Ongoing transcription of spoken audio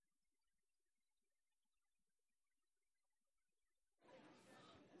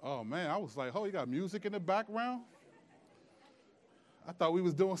Oh, man, I was like, oh, you got music in the background? I thought we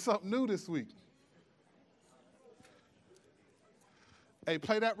was doing something new this week. Hey,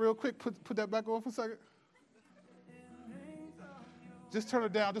 play that real quick. Put that back on for a second. Just turn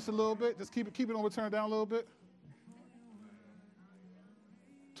it down just a little bit. Just keep it on, turn it down a little bit.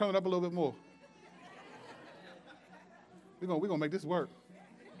 Turn it up a little bit more. We're gonna make this work.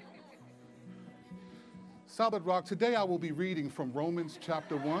 Solid Rock, today I will be reading from Romans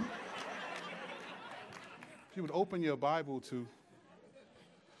chapter 1. If you would open your Bible to.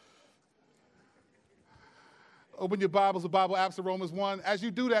 Open your Bibles, the Bible apps to Romans 1. As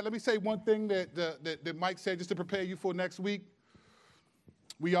you do that, let me say one thing that Mike said just to prepare you for next week.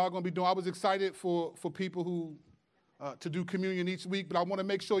 We are going to be doing, I was excited for people who, to do communion each week, but I want to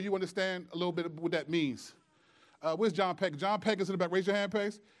make sure you understand a little bit of what that means. Where's John Peck? John Peck is in the back. Raise your hand,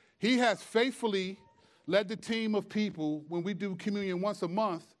 please. He has faithfully led the team of people when we do communion once a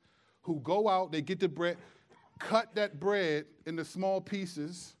month who go out, they get the bread, cut that bread into small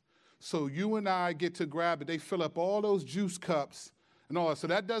pieces so you and I get to grab it. They fill up all those juice cups and all that. So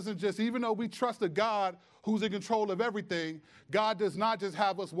that doesn't just, even though we trust a God who's in control of everything, God does not just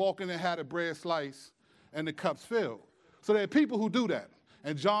have us walk in and have a bread slice and the cups filled. So there are people who do that.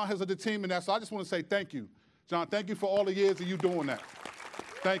 And John has led the team in that. So I just want to say thank you. John, thank you for all the years of you doing that.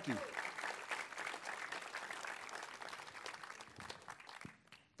 Thank you.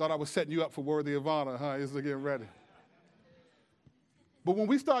 Thought I was setting you up for worthy of honor, huh? Just getting ready. But when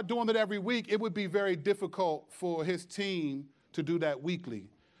we start doing it every week, it would be very difficult for his team to do that weekly.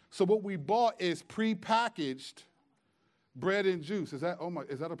 So what we bought is prepackaged bread and juice. Is that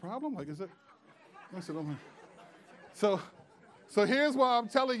a problem? Like, is that? So here's why I'm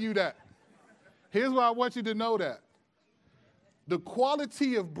telling you that. Here's why I want you to know that. The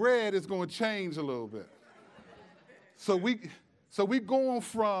quality of bread is going to change a little bit. So we going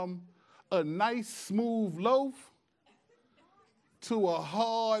from a nice smooth loaf to a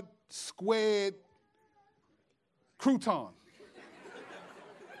hard squared crouton.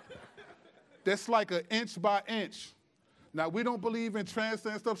 That's like an inch by inch. Now, we don't believe in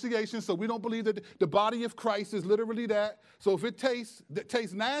transubstantiation, so we don't believe that the body of Christ is literally that. So if it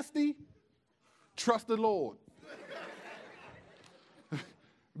tastes nasty, trust the Lord.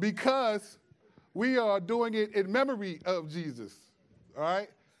 Because we are doing it in memory of Jesus, all right?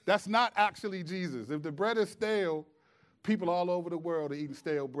 That's not actually Jesus. If the bread is stale, people all over the world are eating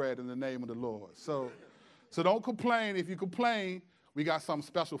stale bread in the name of the Lord. So don't complain. If you complain, we got something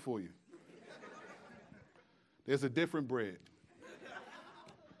special for you. There's a different bread.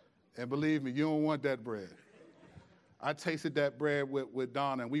 And believe me, you don't want that bread. I tasted that bread with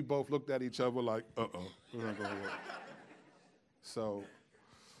Donna, and we both looked at each other like, we're not going to work. So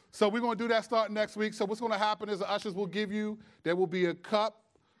we're going to do that starting next week. So what's going to happen is the ushers will give you, there will be a cup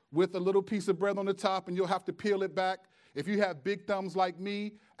with a little piece of bread on the top, and you'll have to peel it back. If you have big thumbs like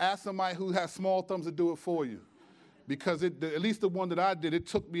me, ask somebody who has small thumbs to do it for you. Because at least the one that I did, it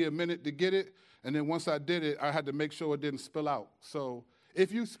took me a minute to get it, and then once I did it, I had to make sure it didn't spill out. So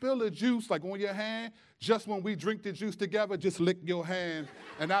if you spill the juice, like on your hand, just when we drink the juice together, just lick your hand,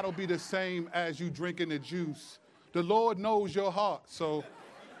 and that'll be the same as you drinking the juice. The Lord knows your heart, so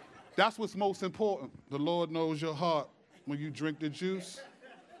that's what's most important. The Lord knows your heart when you drink the juice.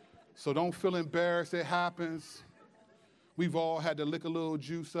 So don't feel embarrassed. It happens. We've all had to lick a little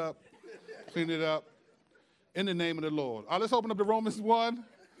juice up, clean it up, in the name of the Lord. All right, let's open up to Romans 1.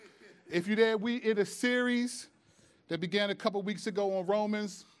 If you're there, we in a series that began a couple weeks ago on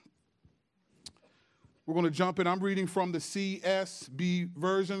Romans. We're going to jump in. I'm reading from the CSB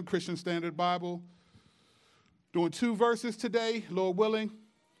version, Christian Standard Bible. Doing 2 verses today, Lord willing.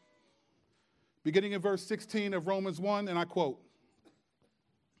 Beginning in verse 16 of Romans 1, and I quote,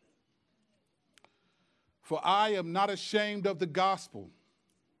 "For I am not ashamed of the gospel,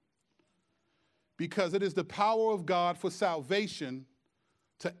 because it is the power of God for salvation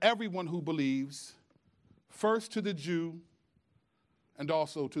to everyone who believes, first to the Jew and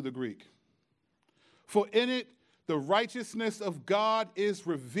also to the Greek. For in it the righteousness of God is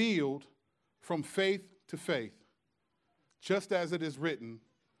revealed from faith to faith, just as it is written,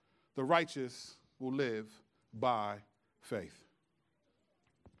 the righteous will live by faith."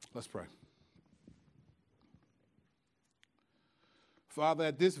 Let's pray. Father,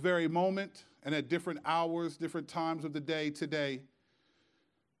 at this very moment and at different hours, different times of the day today,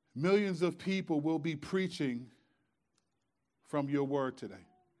 millions of people will be preaching from your word today.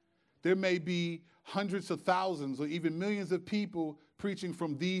 There may be hundreds of thousands or even millions of people preaching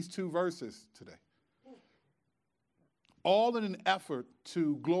from these 2 verses today. All in an effort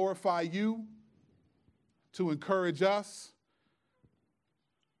to glorify you, to encourage us,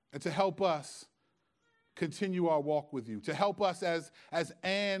 and to help us continue our walk with you, to help us, as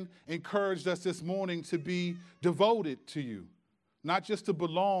Ann encouraged us this morning, to be devoted to you, not just to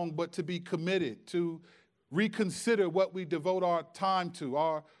belong, but to be committed, to reconsider what we devote our time to,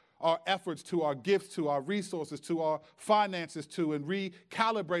 our efforts to, our gifts to, our resources to, our finances to, and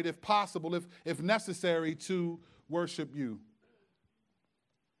recalibrate, if possible, if necessary, to worship you.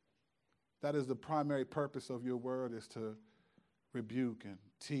 That is the primary purpose of your word, is to rebuke and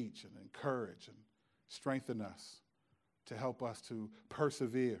teach and encourage and strengthen us, to help us to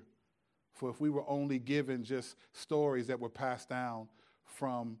persevere. For if we were only given just stories that were passed down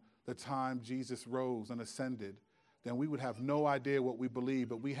from the time Jesus rose and ascended, then we would have no idea what we believe.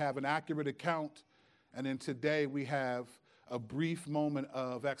 But we have an accurate account, and then today we have a brief moment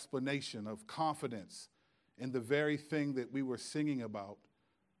of explanation, of confidence in the very thing that we were singing about,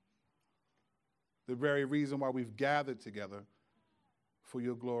 the very reason why we've gathered together for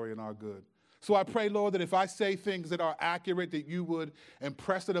your glory and our good. So I pray, Lord, that if I say things that are accurate, that you would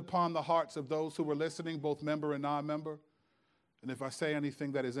impress it upon the hearts of those who are listening, both member and non-member. And if I say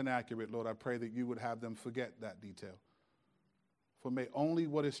anything that is inaccurate, Lord, I pray that you would have them forget that detail. For may only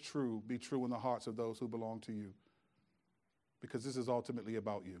what is true be true in the hearts of those who belong to you, because this is ultimately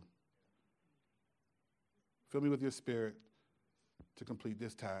about you. Fill me with your spirit to complete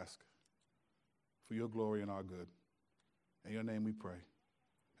this task for your glory and our good. In your name we pray.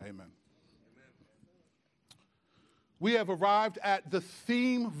 Amen. We have arrived at the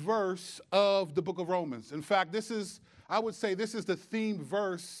theme verse of the book of Romans. In fact, I would say this is the theme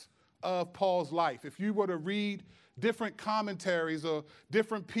verse of Paul's life. If you were to read different commentaries or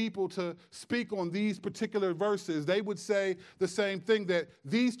different people to speak on these particular verses, they would say the same thing, that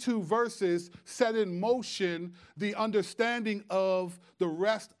these two verses set in motion the understanding of the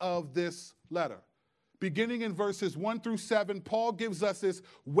rest of this letter. Beginning in verses 1 through 7, Paul gives us this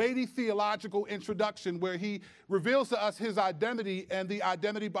weighty theological introduction where he reveals to us his identity and the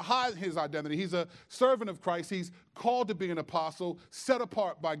identity behind his identity. He's a servant of Christ. He's called to be an apostle, set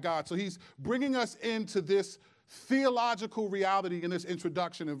apart by God. So he's bringing us into this theological reality in this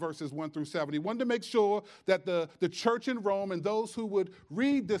introduction in verses 1 through 7. He wanted to make sure that the church in Rome and those who would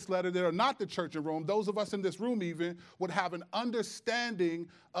read this letter that are not the church in Rome, those of us in this room even, would have an understanding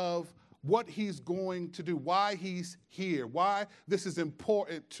of what he's going to do, why he's here, why this is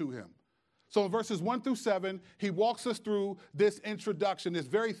important to him. So in verses 1 through 7, he walks us through this introduction, this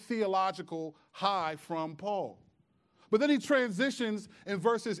very theological high from Paul. But then he transitions in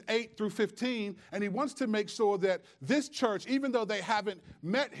verses 8 through 15, and he wants to make sure that this church, even though they haven't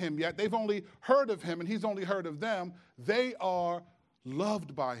met him yet, they've only heard of him and he's only heard of them, they are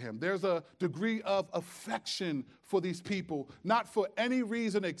loved by him. There's a degree of affection for these people, not for any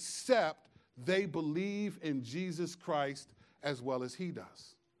reason except they believe in Jesus Christ as well as he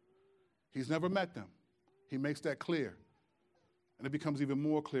does. He's never met them. He makes that clear. And it becomes even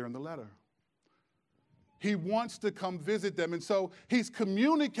more clear in the letter. He wants to come visit them. And so he's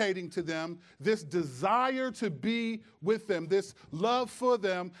communicating to them this desire to be with them, this love for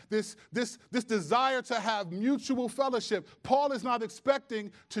them, this desire to have mutual fellowship. Paul is not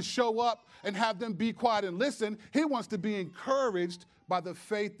expecting to show up and have them be quiet and listen. He wants to be encouraged by the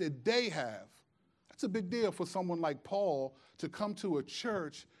faith that they have. That's a big deal for someone like Paul to come to a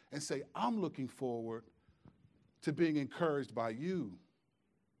church and say, I'm looking forward to being encouraged by you.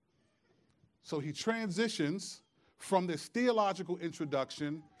 So he transitions from this theological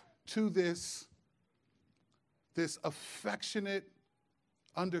introduction to this affectionate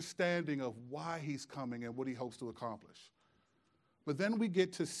understanding of why he's coming and what he hopes to accomplish. But then we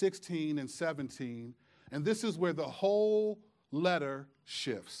get to 16 and 17, and this is where the whole letter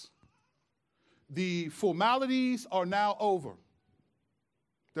shifts. The formalities are now over.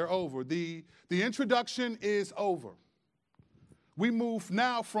 They're over. The introduction is over. We move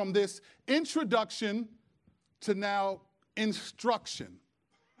now from this introduction to now instruction.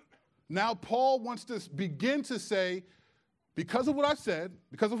 Now Paul wants to begin to say, because of what I've said,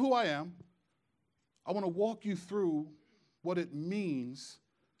 because of who I am, I want to walk you through what it means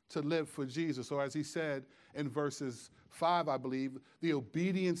to live for Jesus. Or as he said in verses 5, I believe, the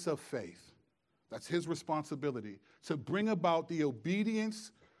obedience of faith. That's his responsibility, to bring about the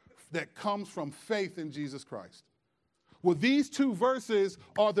obedience that comes from faith in Jesus Christ. Well, these two verses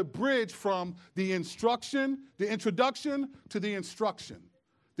are the bridge from the instruction, the introduction to the instruction.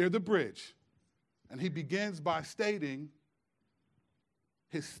 They're the bridge. And he begins by stating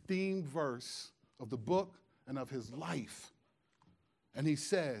his theme verse of the book and of his life. And he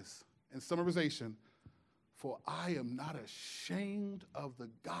says, in summarization, for I am not ashamed of the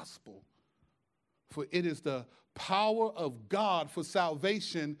gospel, For it is the power of God for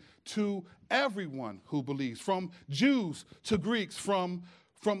salvation to everyone who believes, from Jews to Greeks, from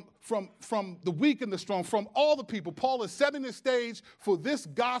the weak and the strong, from all the people. Paul is setting the stage for this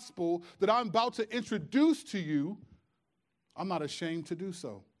gospel that I'm about to introduce to you. I'm not ashamed to do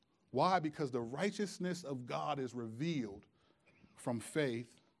so. Why? Because the righteousness of God is revealed from faith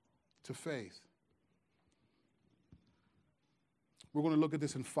to faith. We're going to look at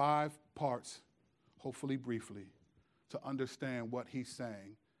this in 5 parts, hopefully briefly, to understand what he's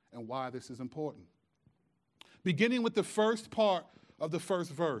saying and why this is important. Beginning with the first part of the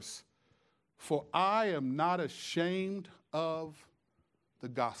first verse. For I am not ashamed of the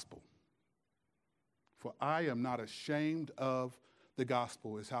gospel. For I am not ashamed of the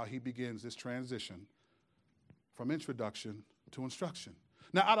gospel is how he begins this transition from introduction to instruction.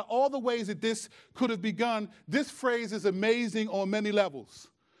 Now, out of all the ways that this could have begun, this phrase is amazing on many levels.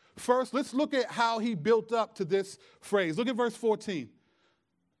 First, let's look at how he built up to this phrase. Look at verse 14.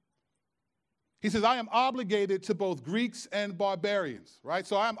 He says, I am obligated to both Greeks and barbarians, right?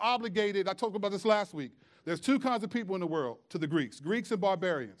 So I am obligated, I talked about this last week. There's 2 kinds of people in the world to the Greeks and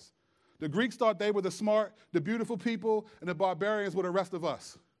barbarians. The Greeks thought they were the smart, the beautiful people, and the barbarians were the rest of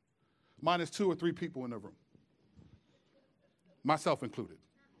us. Minus 2 or 3 people in the room. Myself included.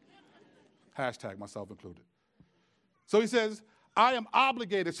 Hashtag myself included. So he says, I am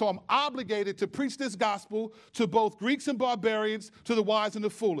obligated. So I'm obligated to preach this gospel to both Greeks and barbarians, to the wise and the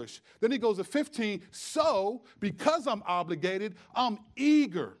foolish. Then he goes to 15. So because I'm obligated, I'm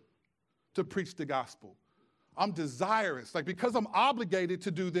eager to preach the gospel. I'm desirous. Like because I'm obligated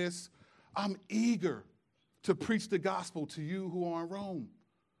to do this, I'm eager to preach the gospel to you who are in Rome.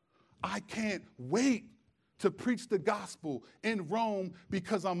 I can't wait to preach the gospel in Rome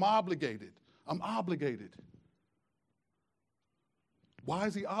because I'm obligated. I'm obligated. Why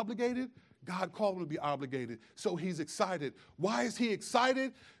is he obligated? God called him to be obligated, so he's excited. Why is he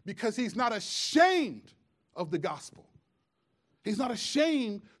excited? Because he's not ashamed of the gospel. He's not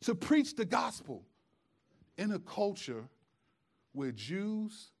ashamed to preach the gospel in a culture where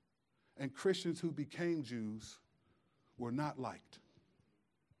Jews and Christians who became Jews were not liked.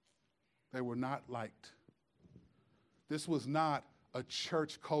 They were not liked. This was not a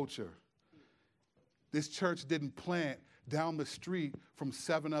church culture. This church didn't plant down the street from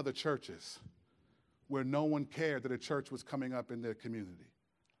 7 other churches where no one cared that a church was coming up in their community.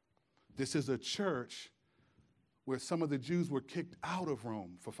 This is a church where some of the Jews were kicked out of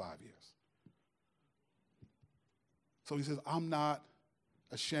Rome for 5 years. So he says, I'm not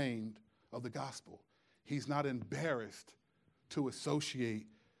ashamed of the gospel. He's not embarrassed to associate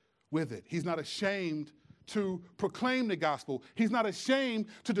with it. He's not ashamed to proclaim the gospel. He's not ashamed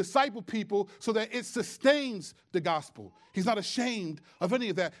to disciple people so that it sustains the gospel. He's not ashamed of any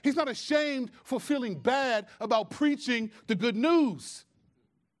of that. He's not ashamed for feeling bad about preaching the good news.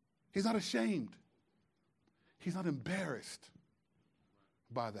 He's not ashamed. He's not embarrassed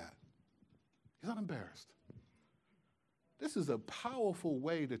by that. He's not embarrassed. This is a powerful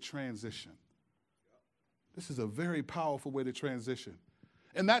way to transition. This is a very powerful way to transition.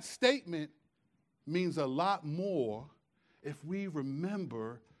 And that statement means a lot more if we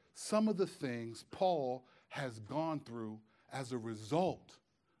remember some of the things Paul has gone through as a result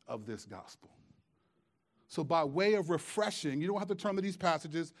of this gospel. So by way of refreshing, you don't have to turn to these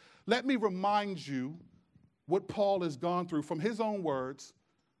passages. Let me remind you what Paul has gone through from his own words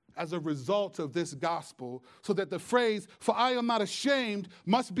as a result of this gospel, so that the phrase, for I am not ashamed,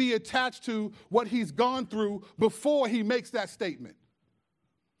 must be attached to what he's gone through before he makes that statement.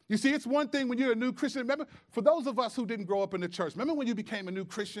 You see, it's one thing when you're a new Christian. Remember, for those of us who didn't grow up in the church, remember when you became a new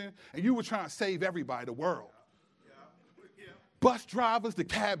Christian and you were trying to save everybody, the world? Yeah. Bus drivers, the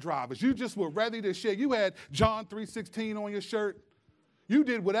cab drivers, you just were ready to share. You had John 3:16 on your shirt. You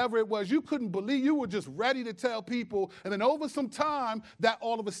did whatever it was. You couldn't believe. You were just ready to tell people. And then over some time, that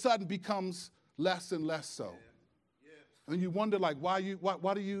all of a sudden becomes less and less so. Yeah. And you wonder, like, why do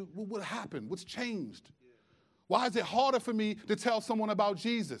you, what happened? What's changed? Yeah. Why is it harder for me to tell someone about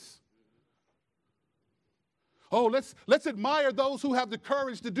Jesus? Oh, let's admire those who have the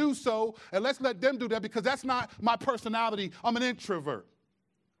courage to do so, and let's let them do that because that's not my personality. I'm an introvert.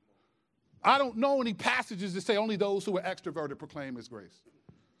 I don't know any passages that say only those who are extroverted proclaim his grace.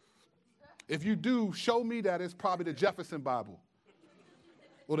 If you do, show me that. It's probably the Jefferson Bible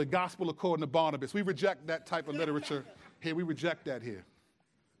or the Gospel according to Barnabas. We reject that type of literature here. We reject that here.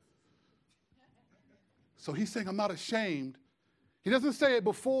 So he's saying, I'm not ashamed. He doesn't say it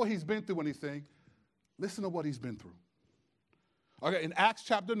before he's been through anything. Listen to what he's been through. Okay, in Acts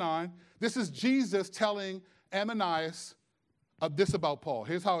chapter 9, this is Jesus telling Ananias this about Paul.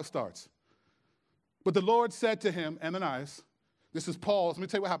 Here's how it starts. But the Lord said to him, Ananias, this is Paul. Let me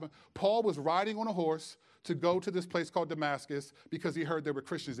tell you what happened. Paul was riding on a horse to go to this place called Damascus because he heard there were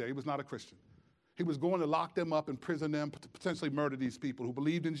Christians there. He was not a Christian. He was going to lock them up, imprison them, potentially murder these people who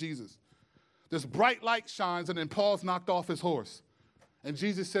believed in Jesus. This bright light shines, and then Paul's knocked off his horse. And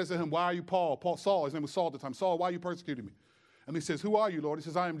Jesus says to him, why are you Paul? Saul, his name was Saul at the time. Saul, why are you persecuting me? And he says, who are you, Lord? He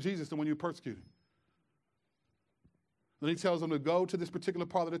says, I am Jesus, the one you persecuted. Then he tells him to go to this particular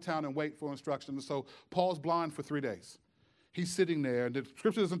part of the town and wait for instruction. And so Paul's blind for 3 days. He's sitting there, and the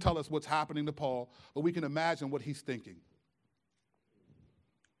scripture doesn't tell us what's happening to Paul, but we can imagine what he's thinking.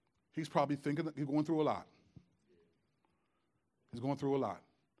 He's probably thinking that he's going through a lot. He's going through a lot.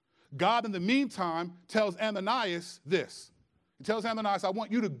 God, in the meantime, tells Ananias this. He tells Ananias, I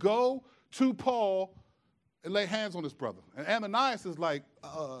want you to go to Paul and lay hands on this brother. And Ananias is like,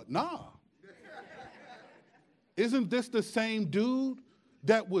 nah. Isn't this the same dude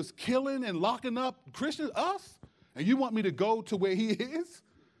that was killing and locking up Christians, us? And you want me to go to where he is?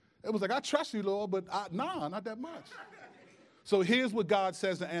 It was like, I trust you, Lord, but nah, not that much. So here's what God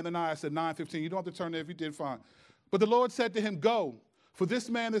says to Ananias at 9:15. You don't have to turn there if you did, fine. But the Lord said to him, go, for this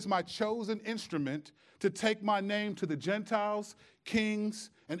man is my chosen instrument to take my name to the Gentiles,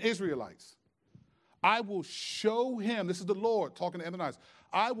 kings, and Israelites. I will show him, this is the Lord talking to Ananias,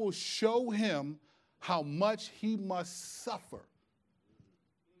 I will show him how much he must suffer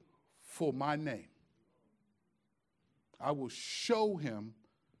for my name. I will show him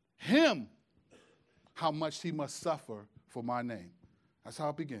how much he must suffer for my name. That's how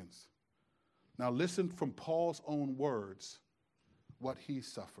it begins. Now listen from Paul's own words what he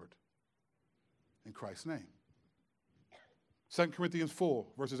suffered in Christ's name. 2 Corinthians 4,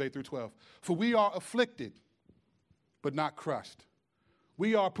 verses 8 through 12. For we are afflicted, but not crushed.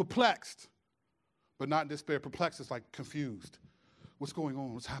 We are perplexed, but not in despair. Perplexed is like confused. What's going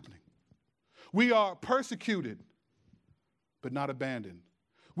on? What's happening? We are persecuted, but not abandoned.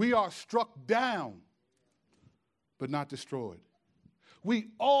 We are struck down, but not destroyed. We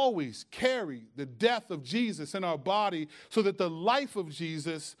always carry the death of Jesus in our body so that the life of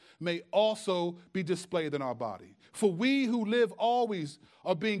Jesus may also be displayed in our body. For we who live always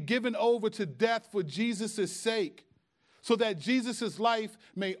are being given over to death for Jesus' sake, so that Jesus' life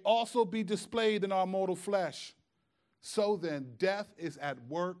may also be displayed in our mortal flesh. So then, death is at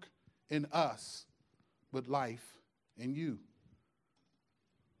work in us, but life in you.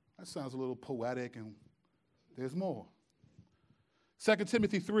 That sounds a little poetic, and there's more. 2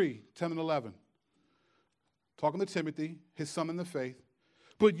 Timothy 3, 10 and 11. Talking to Timothy, his son in the faith.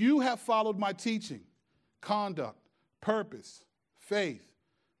 But you have followed my teaching, conduct, purpose, faith,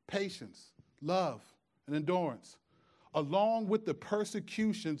 patience, love, and endurance, along with the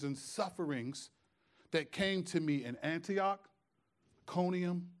persecutions and sufferings that came to me in Antioch,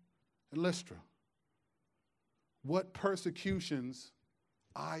 Iconium, and Lystra. What persecutions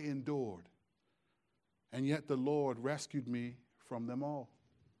I endured, and yet the Lord rescued me from them all.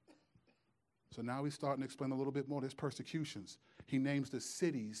 So now he's starting to explain a little bit more. There's persecutions. He names the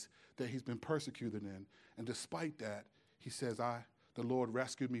cities that he's been persecuted in, and despite that, he says, the Lord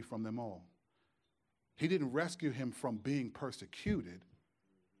rescued me from them all. He didn't rescue him from being persecuted.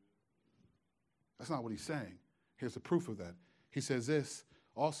 That's not what he's saying. Here's the proof of that. He says this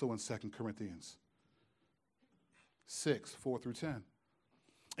also in 2 Corinthians 6, 4 through 10.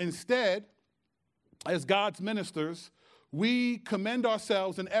 Instead, as God's ministers, we commend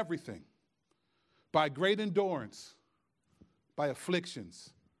ourselves in everything by great endurance, by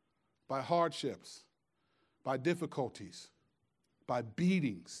afflictions, by hardships, by difficulties, by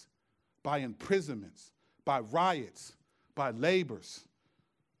beatings, by imprisonments, by riots, by labors,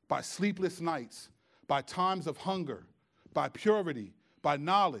 by sleepless nights, by times of hunger, by purity, by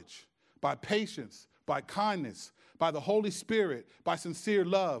knowledge, by patience, by kindness, by the Holy Spirit, by sincere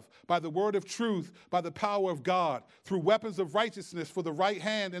love, by the word of truth, by the power of God, through weapons of righteousness for the right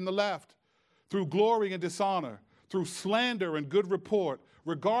hand and the left, through glory and dishonor, through slander and good report,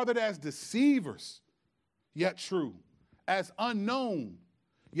 regarded as deceivers, yet true, as unknown,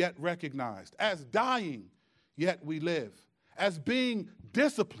 yet recognized, as dying, yet we live, as being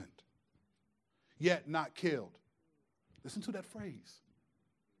disciplined, yet not killed. Listen to that phrase.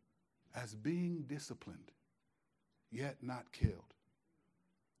 As being disciplined, yet not killed.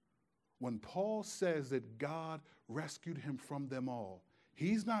 When Paul says that God rescued him from them all,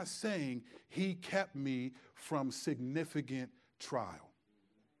 he's not saying he kept me from significant trial.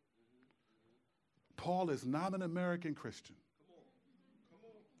 Paul is not an American Christian.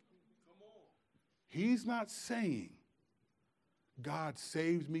 He's not saying God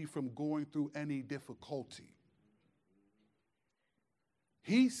saved me from going through any difficulty.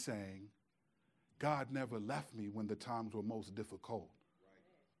 He's saying God never left me when the times were most difficult.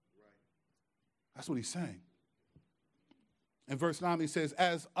 That's what he's saying. In verse 9, he says,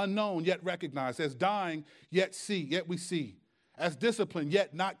 as unknown, yet recognized, as dying, yet we see, as disciplined,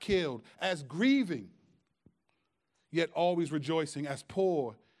 yet not killed, as grieving, yet always rejoicing, as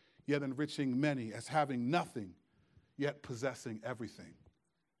poor, yet enriching many, as having nothing, yet possessing everything.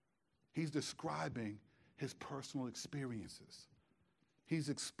 He's describing his personal experiences. He's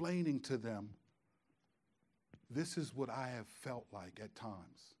explaining to them, this is what I have felt like at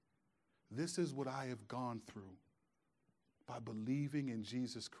times. This is what I have gone through by believing in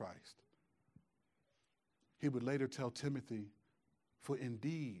Jesus Christ. He would later tell Timothy, for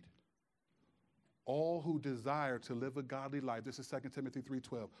indeed, all who desire to live a godly life, this is 2 Timothy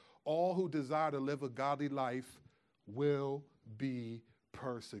 3:12, all who desire to live a godly life will be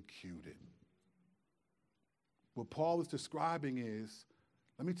persecuted. What Paul is describing is,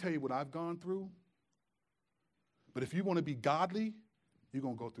 let me tell you what I've gone through, but if you want to be godly, you're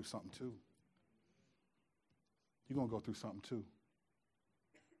going to go through something too. You're going to go through something too.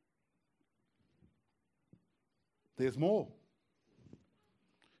 There's more.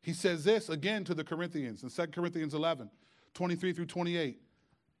 He says this again to the Corinthians in 2 Corinthians 11, 23 through 28.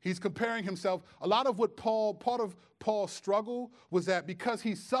 He's comparing himself. A lot of what part of Paul's struggle was that because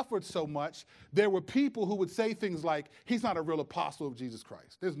he suffered so much, there were people who would say things like, he's not a real apostle of Jesus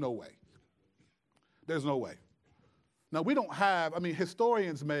Christ. There's no way. There's no way. Now, we don't have,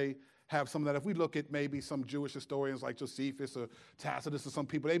 historians may have some of that. If we look at maybe some Jewish historians like Josephus or Tacitus or some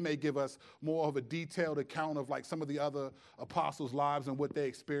people, they may give us more of a detailed account of like some of the other apostles' lives and what they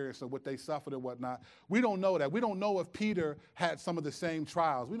experienced and what they suffered and whatnot. We don't know that. We don't know if Peter had some of the same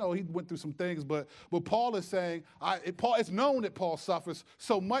trials. We know he went through some things, but Paul is saying, it's known that Paul suffers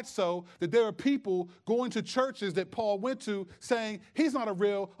so much so that there are people going to churches that Paul went to saying he's not a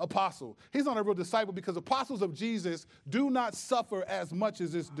real apostle. He's not a real disciple because apostles of Jesus do not suffer as much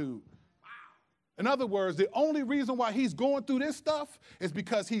as this dude. In other words, the only reason why he's going through this stuff is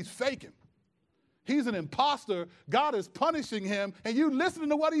because he's faking. He's an imposter. God is punishing him, and you listening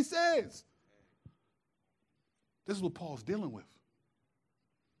to what he says. This is what Paul's dealing with.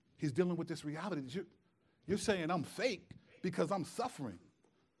 He's dealing with this reality. You're saying I'm fake because I'm suffering.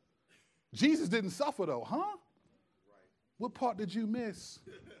 Jesus didn't suffer though, huh? What part did you miss?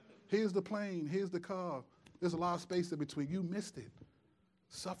 Here's the plane. Here's the car. There's a lot of space in between. You missed it.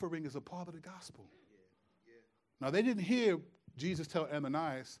 Suffering is a part of the gospel. Now, they didn't hear Jesus tell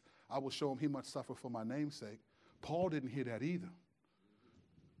Ananias, I will show him he must suffer for my name's sake. Paul didn't hear that either.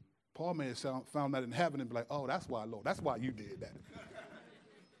 Paul may have found that in heaven and be like, oh, that's why, Lord. That's why you did that.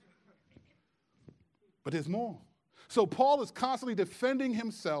 But there's more. So Paul is constantly defending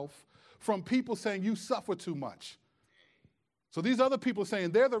himself from people saying you suffer too much. So these other people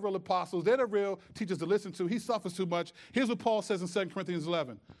saying they're the real apostles, they're the real teachers to listen to. He suffers too much. Here's what Paul says in 2 Corinthians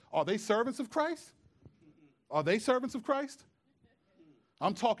 11. Are they servants of Christ? Are they servants of Christ?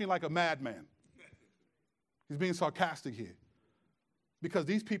 I'm talking like a madman. He's being sarcastic here. Because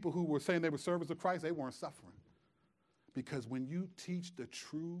these people who were saying they were servants of Christ, they weren't suffering. Because when you teach the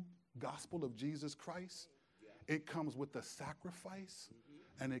true gospel of Jesus Christ, it comes with a sacrifice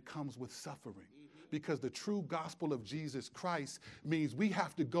and it comes with suffering. Because the true gospel of Jesus Christ means we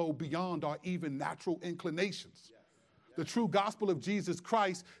have to go beyond our even natural inclinations. The true gospel of Jesus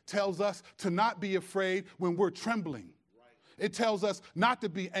Christ tells us to not be afraid when we're trembling. It tells us not to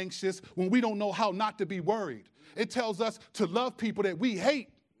be anxious when we don't know how not to be worried. It tells us to love people that we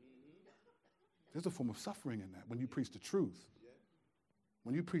hate. There's a form of suffering in that when you preach the truth.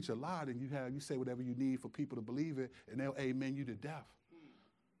 When you preach a lie, then you say whatever you need for people to believe it, and they'll amen you to death.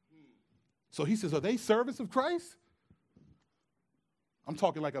 So he says, are they servants of Christ? I'm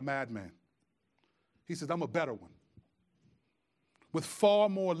talking like a madman. He says, I'm a better one. With far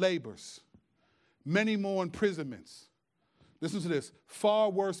more labors, many more imprisonments. Listen to this, far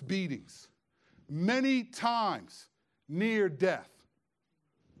worse beatings, many times near death.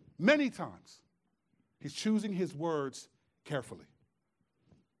 Many times. He's choosing his words carefully.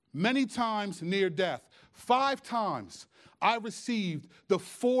 Many times near death. 5 times I received the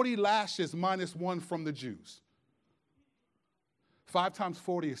 40 lashes minus 1 from the Jews. 5 times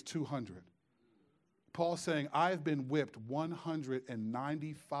 40 is 200. Paul's saying, I've been whipped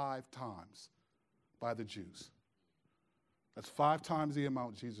 195 times by the Jews. That's 5 times the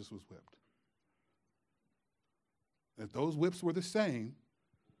amount Jesus was whipped. If those whips were the same,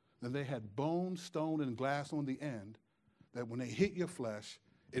 then they had bone, stone, and glass on the end that when they hit your flesh,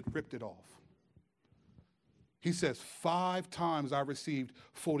 it ripped it off. He says, 5 times I received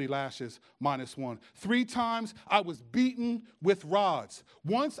 40 lashes minus 1. 3 times I was beaten with rods.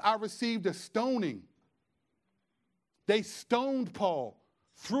 Once I received a stoning. They stoned Paul,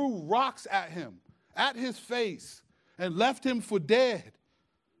 threw rocks at him, at his face, and left him for dead.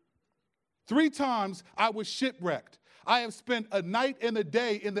 3 times I was shipwrecked. I have spent a night and a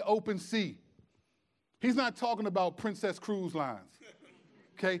day in the open sea. He's not talking about Princess Cruise Lines.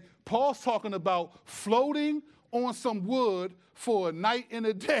 Okay? Paul's talking about floating on some wood for a night and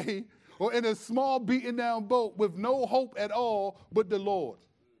a day, or in a small beaten down boat with no hope at all but the Lord.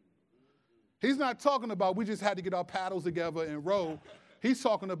 He's not talking about we just had to get our paddles together and row. He's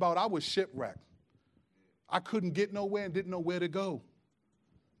talking about I was shipwrecked. I couldn't get nowhere and didn't know where to go.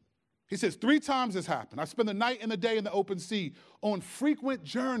 He says 3 times this happened. I spent the night and the day in the open sea. On frequent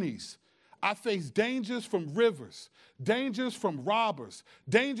journeys, I faced dangers from rivers, dangers from robbers,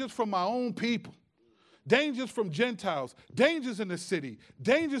 dangers from my own people, dangers from Gentiles, dangers in the city,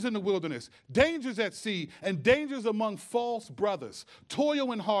 dangers in the wilderness, dangers at sea, and dangers among false brothers,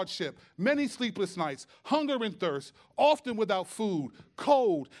 toil and hardship, many sleepless nights, hunger and thirst, often without food,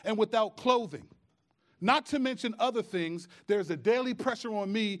 cold, and without clothing. Not to mention other things, there's a daily pressure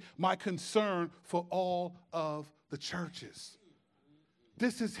on me, my concern for all of the churches.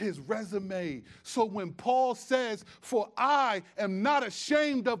 This is his resume. So when Paul says, for I am not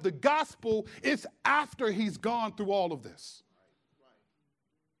ashamed of the gospel, it's after he's gone through all of this.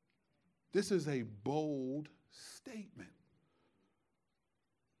 This is a bold statement.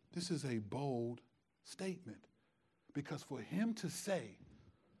 This is a bold statement. Because for him to say,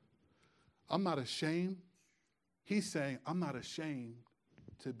 I'm not ashamed, he's saying, I'm not ashamed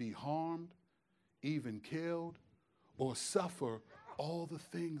to be harmed, even killed, or suffer all the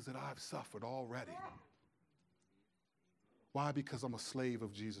things that I've suffered already. Why? Because I'm a slave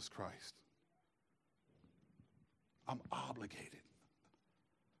of Jesus Christ. I'm obligated.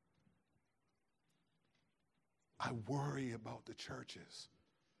 I worry about the churches.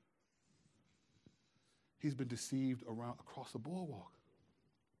 He's been deceived across the boardwalk.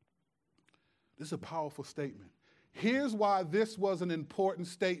 This is a powerful statement. Here's why this was an important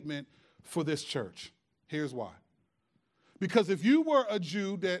statement for this church. Here's why. Because if you were a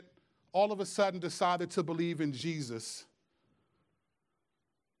Jew that all of a sudden decided to believe in Jesus,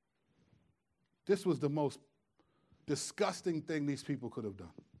 this was the most disgusting thing these people could have done.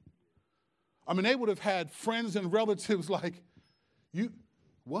 I mean, they would have had friends and relatives like,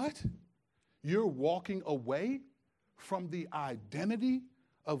 what? You're walking away from the identity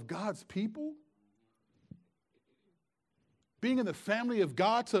of God's people? Being in the family of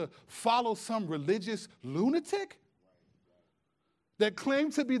God to follow some religious lunatic that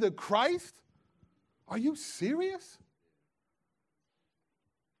claimed to be the Christ? Are you serious?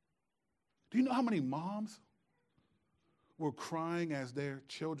 Do you know how many moms were crying as their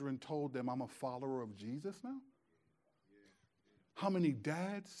children told them, I'm a follower of Jesus now? How many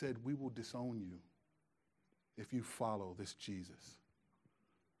dads said, we will disown you if you follow this Jesus?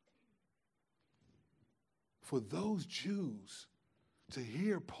 For those Jews to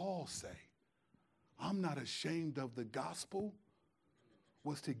hear Paul say, I'm not ashamed of the gospel,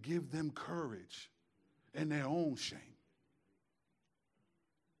 was to give them courage in their own shame.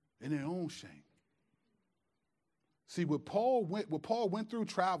 In their own shame. See, what Paul went through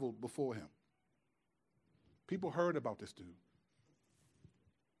traveled before him. People heard about this dude.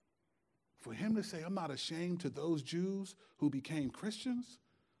 For him to say, I'm not ashamed to those Jews who became Christians,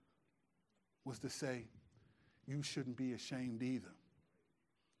 was to say, you shouldn't be ashamed either.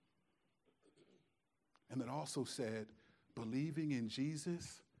 And it also said, believing in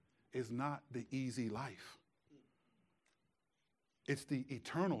Jesus is not the easy life. It's the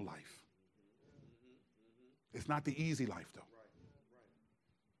eternal life. It's not the easy life, though.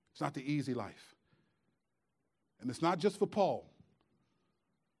 It's not the easy life. And it's not just for Paul.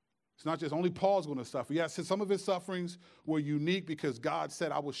 It's not just only Paul's going to suffer. Yes, some of his sufferings were unique because God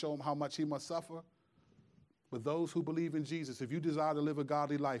said, I will show him how much he must suffer. But those who believe in Jesus, if you desire to live a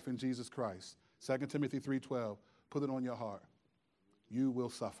godly life in Jesus Christ, 2 Timothy 3:12, put it on your heart. You will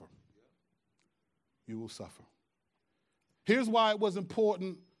suffer. You will suffer. Here's why it was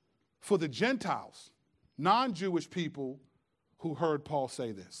important for the Gentiles, non-Jewish people who heard Paul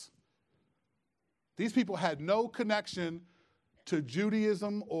say this. These people had no connection to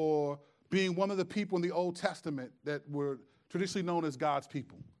Judaism or being one of the people in the Old Testament that were traditionally known as God's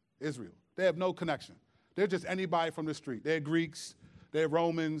people, Israel. They have no connection. They're just anybody from the street. They're Greeks, they're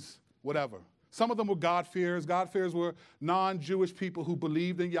Romans, whatever. Some of them were God-fearers. God-fearers were non-Jewish people who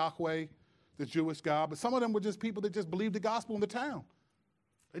believed in Yahweh, the Jewish God. But some of them were just people that just believed the gospel in the town.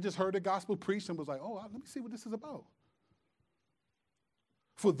 They just heard the gospel preached and was like, oh, let me see what this is about.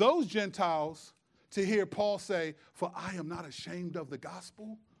 For those Gentiles to hear Paul say, for I am not ashamed of the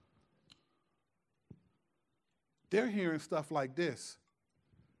gospel, they're hearing stuff like this.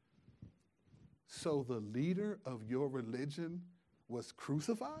 So the leader of your religion was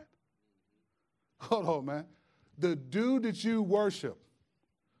crucified? Hold on, man. The dude that you worship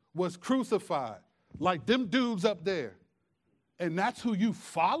was crucified, like them dudes up there, and that's who you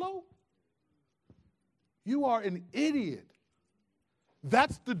follow? You are an idiot.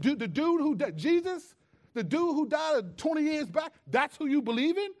 That's the dude who died, Jesus, the dude who died 20 years back, that's who you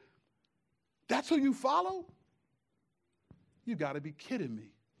believe in? That's who you follow? You got to be kidding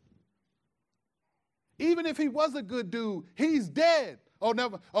me. Even if he was a good dude, he's dead. Oh,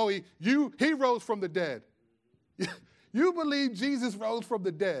 never. Oh, he rose from the dead. You believe Jesus rose from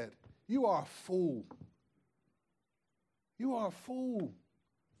the dead. You are a fool. You are a fool.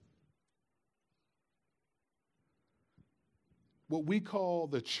 What we call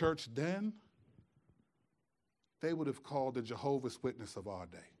the church then, they would have called the Jehovah's Witness of our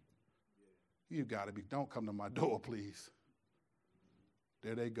day. You got to be, don't come to my door, please.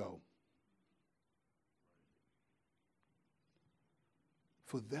 There they go.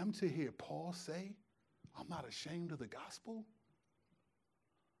 For them to hear Paul say, I'm not ashamed of the gospel,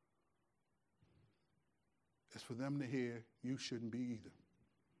 it's for them to hear, you shouldn't be either.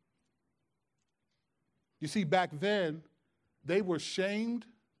 You see, back then, they were shamed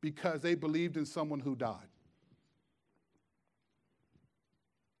because they believed in someone who died.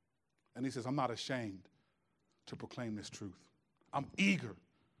 And he says, I'm not ashamed to proclaim this truth. I'm eager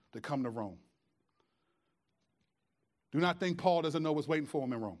to come to Rome. Do not think Paul doesn't know what's waiting for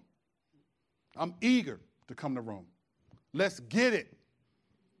him in Rome. I'm eager to come to Rome. Let's get it.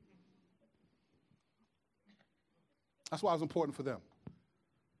 That's why it was important for them.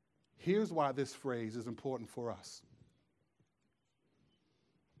 Here's why this phrase is important for us.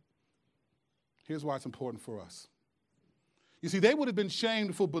 Here's why it's important for us. You see, they would have been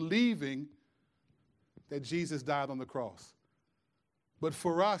shamed for believing that Jesus died on the cross. But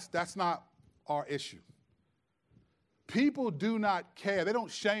for us, that's not our issue. People do not care. They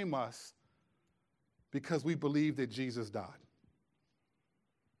don't shame us because we believe that Jesus died.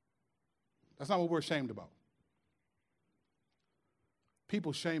 That's not what we're ashamed about.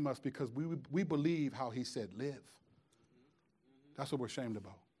 People shame us because we believe how he said live. That's what we're ashamed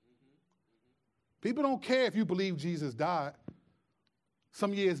about. People don't care if you believe Jesus died.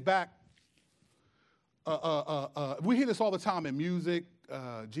 Some years back, we hear this all the time in music,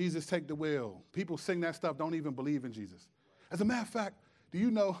 Jesus take the wheel. People sing that stuff, don't even believe in Jesus. As a matter of fact, do you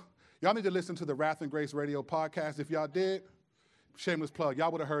know, y'all need to listen to the Wrath and Grace radio podcast. If y'all did, shameless plug,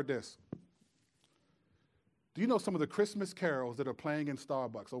 y'all would have heard this. Do you know some of the Christmas carols that are playing in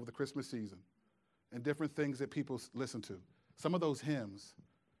Starbucks over the Christmas season and different things that people listen to? Some of those hymns,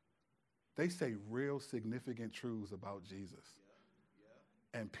 they say real significant truths about Jesus.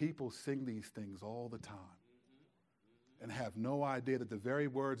 And people sing these things all the time and have no idea that the very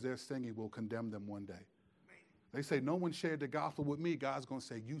words they're singing will condemn them one day. They say, no one shared the gospel with me. God's going to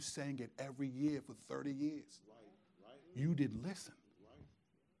say, you sang it every year for 30 years. You didn't listen.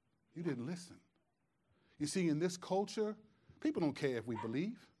 You didn't listen. You see, in this culture, people don't care if we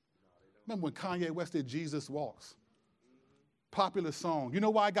believe. Remember when Kanye West did Jesus Walks? Popular song. You know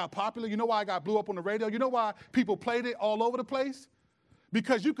why it got popular? You know why it got blew up on the radio? You know why people played it all over the place?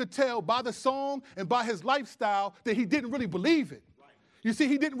 Because you could tell by the song and by his lifestyle that he didn't really believe it. You see,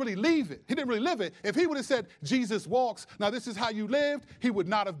 he didn't really leave it. He didn't really live it. If he would have said, Jesus walks, now this is how you lived, he would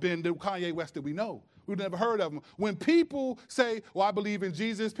not have been the Kanye West that we know. We've never heard of him. When people say, well, I believe in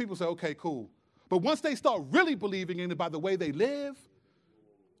Jesus, people say, okay, cool. But once they start really believing in it by the way they live,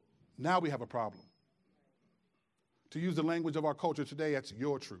 now we have a problem. To use the language of our culture today, that's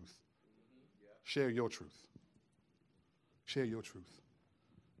your truth. Share your truth. Share your truth.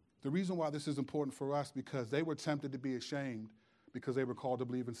 The reason why this is important for us, because they were tempted to be ashamed because they were called to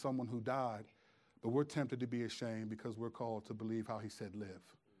believe in someone who died, but we're tempted to be ashamed because we're called to believe how he said live.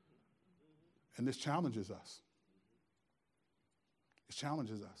 And this challenges us. It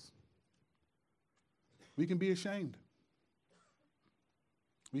challenges us. We can be ashamed.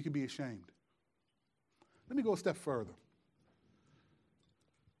 We can be ashamed. Let me go a step further.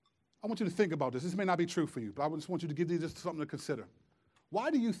 I want you to think about this. This may not be true for you, but I just want you to give this something to consider. Why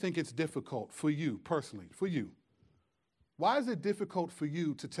do you think it's difficult for you personally, for you? Why is it difficult for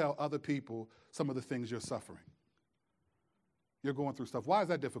you to tell other people some of the things you're suffering? You're going through stuff. Why is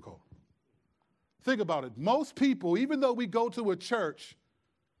that difficult? Think about it. Most people, even though we go to a church,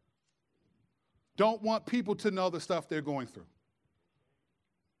 don't want people to know the stuff they're going through.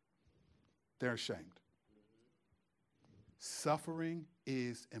 they're ashamed. Suffering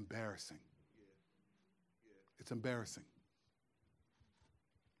is embarrassing. It's embarrassing.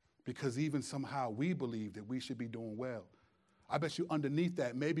 Because even somehow we believe that we should be doing well. I bet you underneath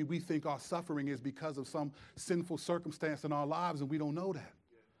that, maybe we think our suffering is because of some sinful circumstance in our lives and we don't know that.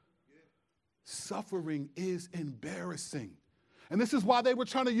 Suffering is embarrassing. And this is why they were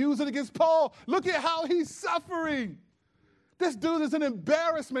trying to use it against Paul. Look at how he's suffering. This dude is an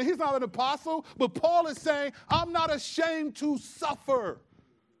embarrassment. He's not an apostle, but Paul is saying, I'm not ashamed to suffer.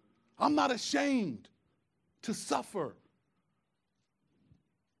 I'm not ashamed to suffer.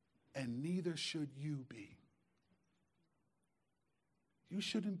 And neither should you be. You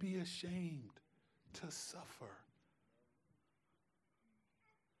shouldn't be ashamed to suffer.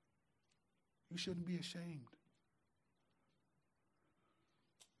 You shouldn't be ashamed.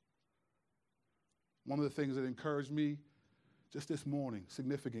 One of the things that encouraged me just this morning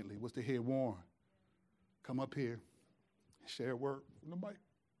significantly was to hear Warren come up here and share a word from the mic.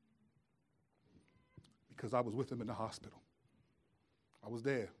 Because I was with him in the hospital. I was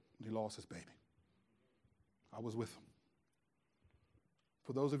there when he lost his baby. I was with him.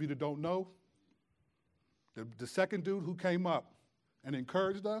 For those of you that don't know, the second dude who came up and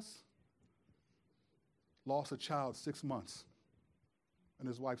encouraged us lost a child 6 months in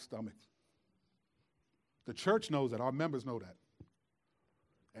his wife's stomach. The church knows that. Our members know that.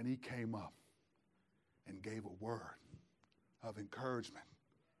 And he came up and gave a word of encouragement.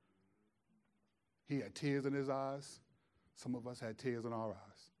 He had tears in his eyes. Some of us had tears in our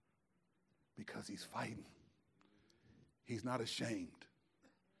eyes because he's fighting. He's not ashamed.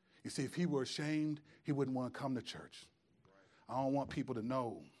 You see, if he were ashamed, he wouldn't want to come to church. I don't want people to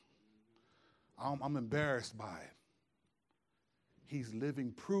know. I'm embarrassed by it. He's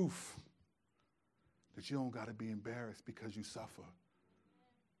living proof that you don't got to be embarrassed because you suffer.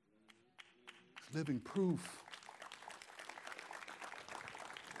 It's living proof.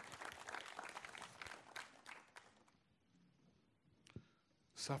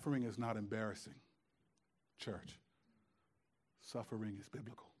 Suffering is not embarrassing, church. Suffering is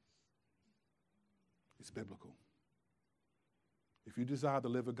biblical. It's biblical. If you desire to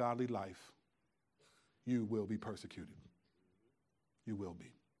live a godly life, you will be persecuted. You will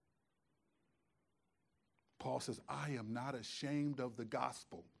be. Paul says, I am not ashamed of the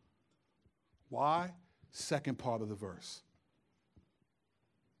gospel. Why? Second part of the verse.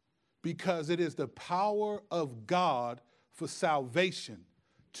 Because it is the power of God for salvation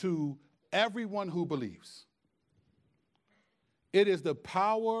to everyone who believes. It is the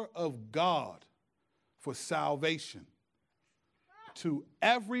power of God for salvation to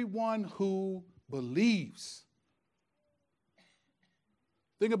everyone who believes.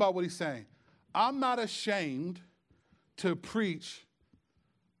 Think about what he's saying. I'm not ashamed to preach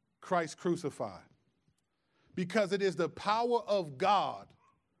Christ crucified because it is the power of God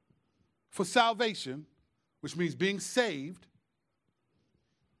for salvation, which means being saved,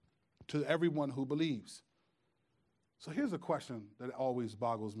 to everyone who believes. So here's a question that always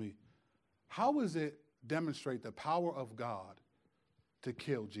boggles me. How does it demonstrate the power of God to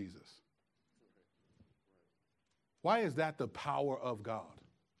kill Jesus? Why is that the power of God?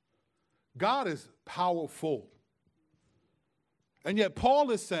 God is powerful. And yet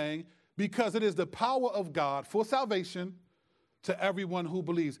Paul is saying, because it is the power of God for salvation to everyone who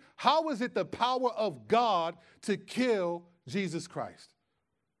believes. How is it the power of God to kill Jesus Christ?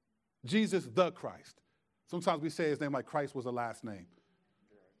 Jesus the Christ. Sometimes we say his name like Christ was a last name.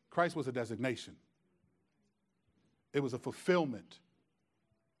 Christ was a designation. It was a fulfillment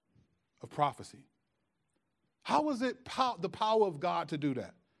of prophecy. How is it the power of God to do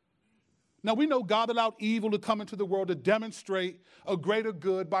that? Now, we know God allowed evil to come into the world to demonstrate a greater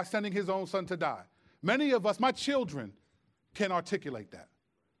good by sending his own son to die. Many of us, my children, can articulate that.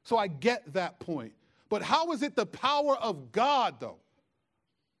 So I get that point. But how is it the power of God, though?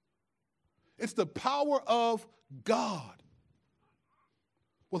 It's the power of God.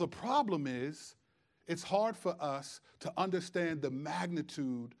 Well, the problem is it's hard for us to understand the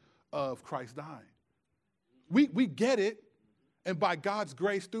magnitude of Christ dying. We get it. And by God's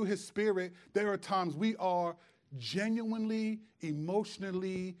grace, through his spirit, there are times we are genuinely,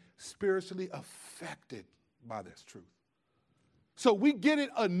 emotionally, spiritually affected by this truth. So we get it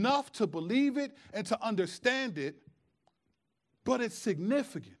enough to believe it and to understand it, but it's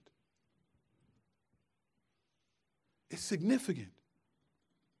significant. It's significant.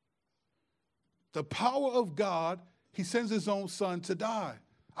 The power of God, he sends his own son to die.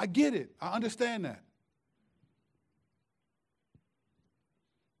 I get it. I understand that.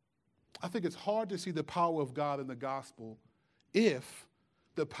 I think it's hard to see the power of God in the gospel if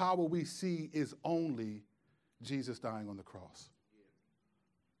the power we see is only Jesus dying on the cross.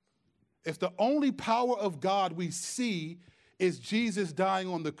 If the only power of God we see is Jesus dying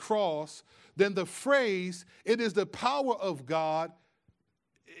on the cross, then the phrase, it is the power of God,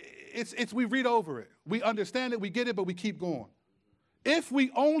 we read over it. We understand it, we get it, but we keep going. If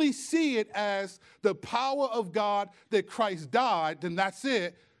we only see it as the power of God that Christ died, then that's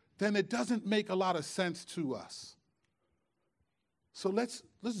it, then it doesn't make a lot of sense to us. So let's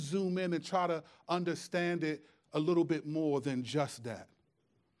zoom in and try to understand it a little bit more than just that.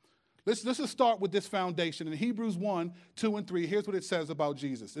 Let's just start with this foundation. In Hebrews 1, 2, and 3, here's what it says about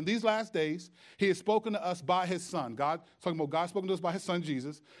Jesus. In these last days, he has spoken to us by his Son. God spoken to us by his Son,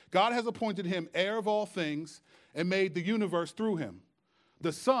 Jesus. God has appointed him heir of all things and made the universe through him.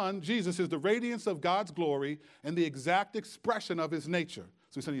 The Son, Jesus, is the radiance of God's glory and the exact expression of his nature.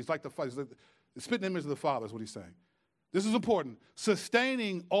 So he's saying he's like the spitting image of the Father is what he's saying. This is important.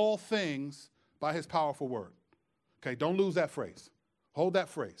 Sustaining all things by his powerful word. Okay, don't lose that phrase. Hold that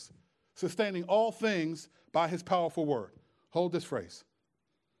phrase. Sustaining all things by his powerful word. Hold this phrase.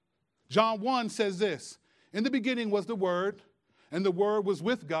 John 1 says this, in the beginning was the Word, and the Word was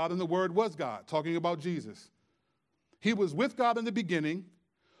with God, and the Word was God, talking about Jesus. He was with God in the beginning.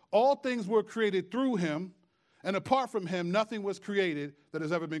 All things were created through him, and apart from him, nothing was created that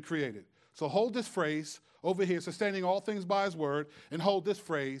has ever been created. So hold this phrase over here, sustaining all things by his word, and hold this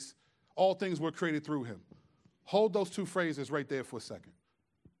phrase, all things were created through him. Hold those two phrases right there for a second.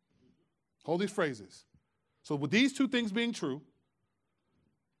 Hold these phrases. So with these two things being true,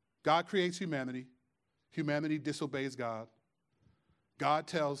 God creates humanity. Humanity disobeys God. God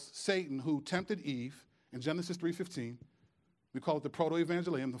tells Satan, who tempted Eve, in Genesis 3:15, we call it the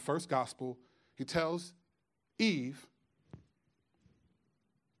proto-evangelium, the first gospel. He tells Eve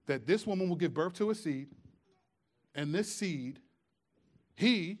that this woman will give birth to a seed, and this seed,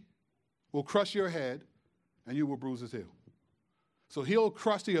 he will crush your head, and you will bruise his heel. So he'll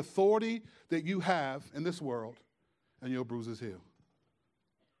crush the authority that you have in this world, and you'll bruise his heel.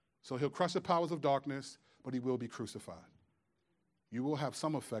 So he'll crush the powers of darkness, but he will be crucified. You will have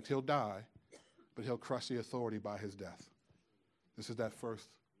some effect. He'll die, but he'll crush the authority by his death. This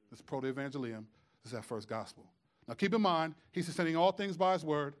proto-evangelium. This is that first gospel. Now keep in mind, he's sustaining all things by his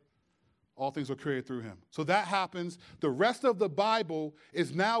word. All things were created through him. So that happens. The rest of the Bible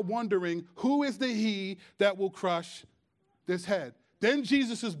is now wondering, who is the he that will crush this head? Then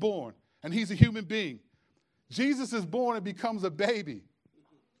Jesus is born, and he's a human being. Jesus is born and becomes a baby.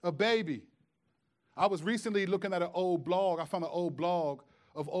 A baby. I was recently looking at an old blog. I found an old blog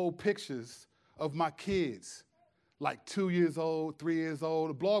of old pictures of my kids, like 2 years old, 3 years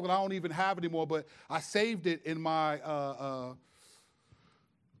old. A blog that I don't even have anymore, but I saved it in my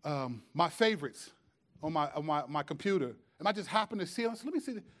my favorites on my computer. And I just happened to see it. I said, let me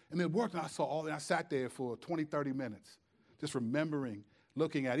see it. And it worked, and I saw all that. I sat there for 20, 30 minutes, just remembering,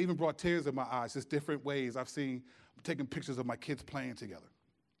 looking at it. Even brought tears in my eyes, just different ways I've seen, taking pictures of my kids playing together.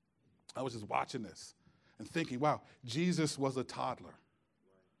 I was just watching this and thinking, wow, Jesus was a toddler.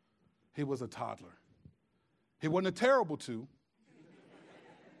 He was a toddler. He wasn't a terrible two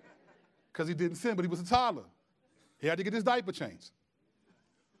because he didn't sin, but he was a toddler. He had to get his diaper changed.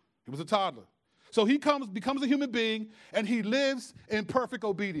 He was a toddler. So he becomes a human being, and he lives in perfect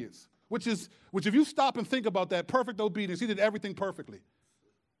obedience, which if you stop and think about that, perfect obedience, he did everything perfectly.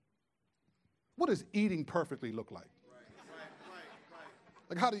 What does eating perfectly look like?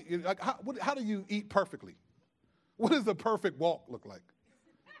 Like how do you eat perfectly? What does the perfect walk look like?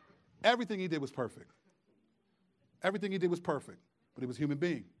 Everything he did was perfect. Everything he did was perfect, but he was a human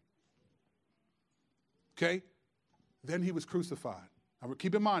being. Okay? Then he was crucified. Now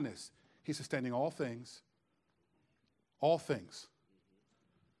keep in mind this. He's sustaining all things. All things.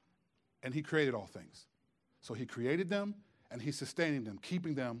 And he created all things. So he created them, and he's sustaining them,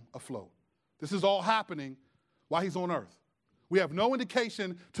 keeping them afloat. This is all happening while he's on earth. We have no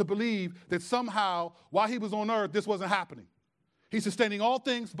indication to believe that somehow, while he was on earth, this wasn't happening. He's sustaining all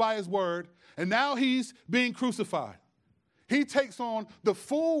things by his word, and now he's being crucified. He takes on the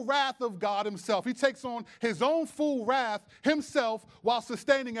full wrath of God himself. He takes on his own full wrath himself while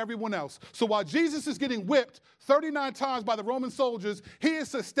sustaining everyone else. So while Jesus is getting whipped 39 times by the Roman soldiers, he is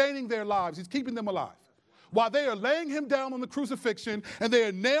sustaining their lives. He's keeping them alive. While they are laying him down on the crucifixion and they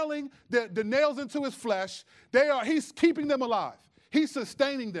are nailing the nails into his flesh, he's keeping them alive. He's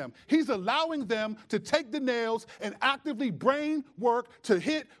sustaining them. He's allowing them to take the nails and actively brain work to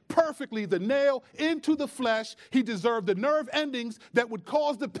hit perfectly the nail into the flesh. He deserved the nerve endings that would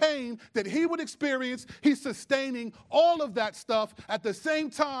cause the pain that he would experience. He's sustaining all of that stuff at the same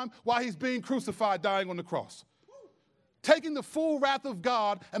time while he's being crucified, dying on the cross. taking the full wrath of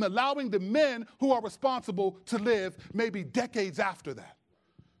God and allowing the men who are responsible to live maybe decades after that.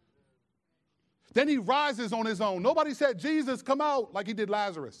 Then he rises on his own. Nobody said, Jesus, come out like he did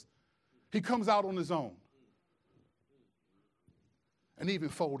Lazarus. He comes out on his own. And even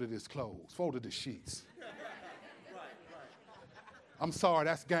folded his clothes, folded the sheets. I'm sorry,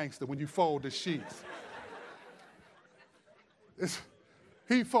 that's gangster when you fold the sheets.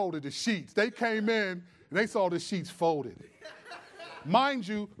 He folded the sheets. They came in and they saw the sheets folded. Mind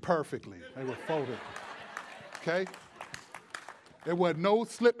you, perfectly. They were folded. Okay? There was no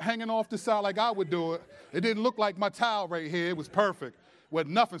slip hanging off the side like I would do it. It didn't look like my towel right here. It was perfect with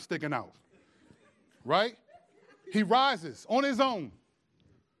nothing sticking out. Right? He rises on his own.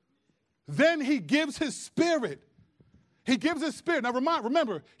 Then he gives his spirit. He gives his spirit. Now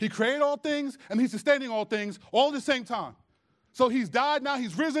remember, he created all things and he's sustaining all things all at the same time. So he's died, now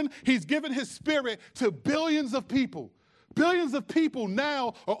he's risen. He's given his spirit to billions of people. Billions of people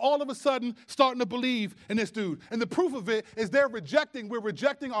now are all of a sudden starting to believe in this dude. And the proof of it is we're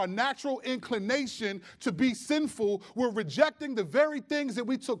rejecting our natural inclination to be sinful. We're rejecting the very things that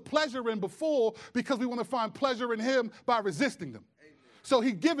we took pleasure in before because we want to find pleasure in him by resisting them. So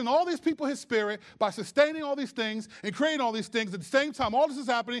he's given all these people his spirit by sustaining all these things and creating all these things. At the same time, all this is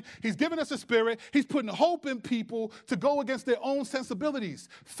happening. He's given us a spirit. He's putting hope in people to go against their own sensibilities.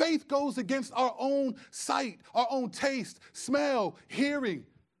 Faith goes against our own sight, our own taste, smell, hearing.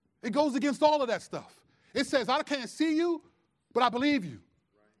 It goes against all of that stuff. It says, I can't see you, but I believe you.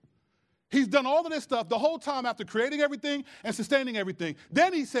 He's done all of this stuff the whole time after creating everything and sustaining everything.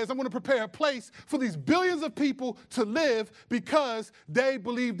 Then he says, I'm going to prepare a place for these billions of people to live because they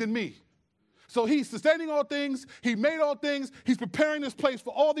believed in me. So he's sustaining all things. He made all things. He's preparing this place for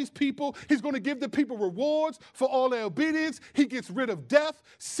all these people. He's going to give the people rewards for all their obedience. He gets rid of death,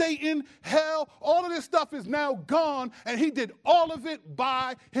 Satan, hell. All of this stuff is now gone, and he did all of it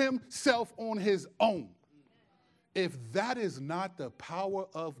by himself on his own. If that is not the power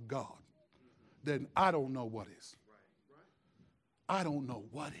of God, then I don't know what is. I don't know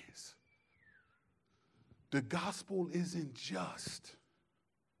what is. The gospel isn't just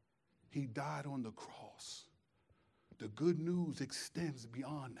he died on the cross. The good news extends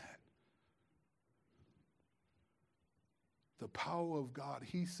beyond that. The power of God,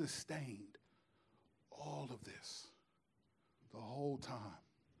 he sustained all of this the whole time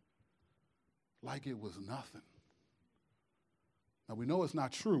like it was nothing. Now we know it's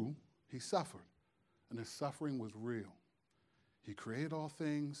not true. He suffered, and his suffering was real. He created all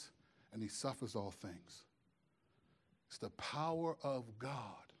things, and he suffers all things. It's the power of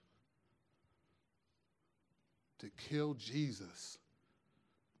God to kill Jesus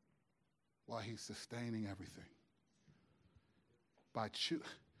while he's sustaining everything.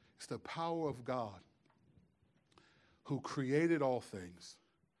 It's the power of God who created all things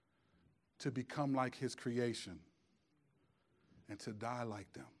to become like his creation and to die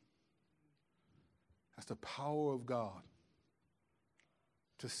like them. That's the power of God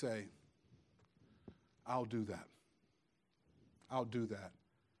to say, I'll do that. I'll do that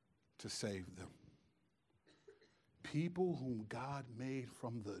to save them. People whom God made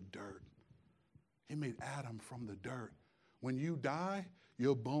from the dirt. He made Adam from the dirt. When you die,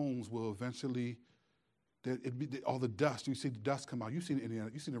 your bones will eventually, all the dust, you see the dust come out. You've seen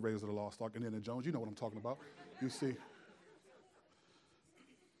the Raiders of the Lost Ark, Indiana Jones. You know what I'm talking about. You see.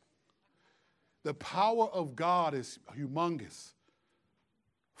 The power of God is humongous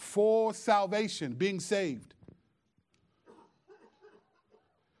for salvation, being saved.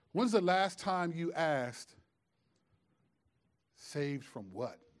 When's the last time you asked, saved from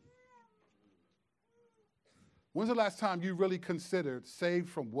what? When's the last time you really considered saved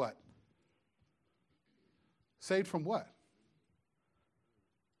from what? Saved from what?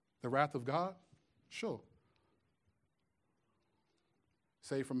 The wrath of God? Sure.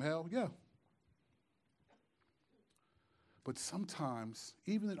 Saved from hell? Yeah. But sometimes,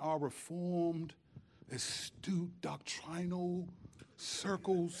 even in our reformed, astute, doctrinal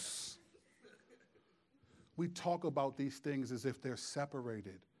circles, we talk about these things as if they're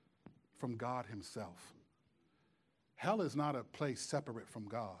separated from God himself. Hell is not a place separate from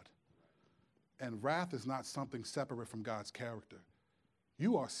God. And wrath is not something separate from God's character.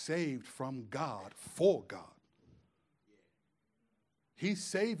 You are saved from God for God. He's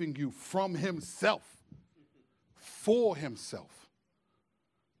saving you from himself. For himself.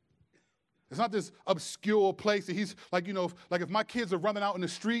 It's not this obscure place that he's like, if my kids are running out in the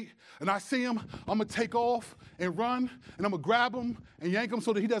street and I see him, I'm going to take off and run and I'm going to grab him and yank him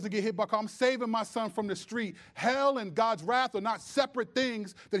so that he doesn't get hit by a car. I'm saving my son from the street. Hell and God's wrath are not separate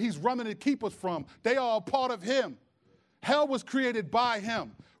things that he's running to keep us from. They are a part of him. Hell was created by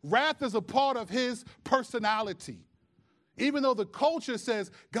him. Wrath is a part of his personality. Even though the culture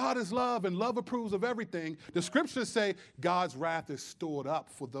says God is love and love approves of everything, the scriptures say God's wrath is stored up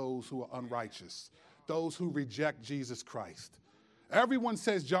for those who are unrighteous, those who reject Jesus Christ. Everyone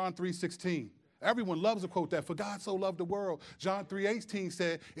says John 3:16. Everyone loves to quote that. For God so loved the world. John 3:18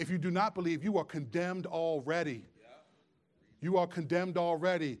 said, if you do not believe, you are condemned already. You are condemned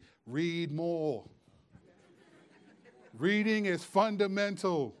already. Read more. Reading is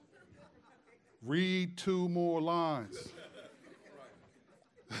fundamental. Read 2 more lines.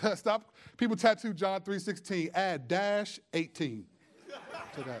 Stop. People tattoo John 3:16. Add -18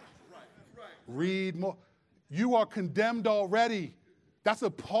 to that. Read more. You are condemned already. That's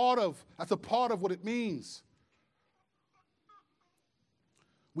a part of what it means.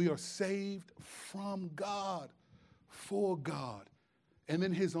 We are saved from God, for God. And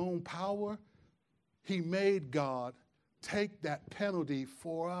in his own power, he made God take that penalty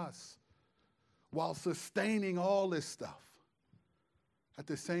for us while sustaining all this stuff. At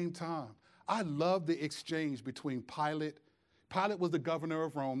the same time, I love the exchange between Pilate. Pilate was the governor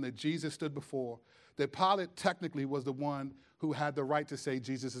of Rome that Jesus stood before. That Pilate technically was the one who had the right to say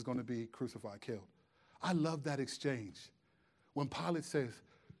Jesus is going to be crucified, killed. I love that exchange. When Pilate says,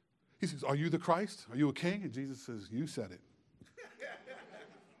 he says, are you the Christ? Are you a king? And Jesus says, you said it.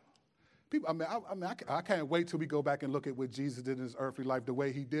 People, I can't wait till we go back and look at what Jesus did in his earthly life, the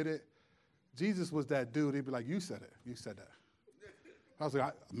way he did it. Jesus was that dude. He'd be like, you said it. You said that. I was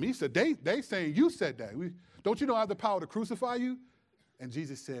like, they saying you said that. Don't you know I have the power to crucify you? And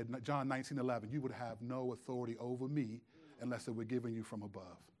Jesus said, John 19:11, you would have no authority over me unless it were given you from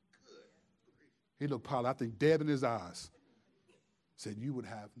above. He looked Pilate, I think, dead in his eyes. Said, you would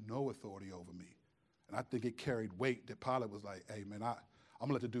have no authority over me. And I think it carried weight that Pilate was like, hey, man, I'm going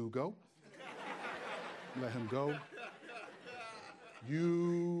to let the dude go. Let him go.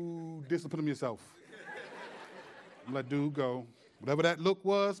 You discipline him yourself. I'm going to let dude go. Whatever that look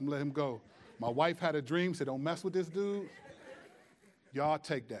was, I'm going to let him go. My wife had a dream, said, don't mess with this dude. Y'all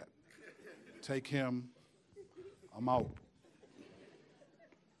take that. Take him. I'm out.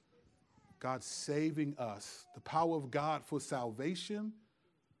 God saving us. The power of God for salvation.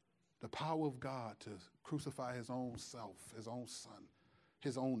 The power of God to crucify his own self, his own son,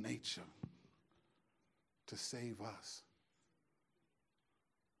 his own nature to save us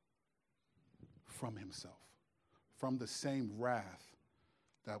from himself, from the same wrath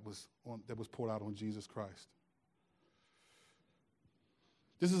that was poured out on Jesus Christ.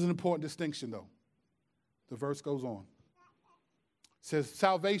 This is an important distinction, though. The verse goes on. It says,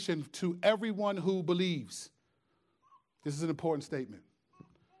 salvation to everyone who believes. This is an important statement.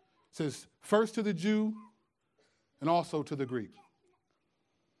 It says, first to the Jew and also to the Greek.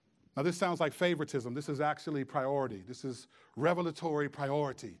 Now, this sounds like favoritism. This is actually priority. This is revelatory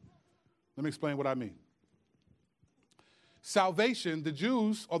priority. Let me explain what I mean. Salvation, the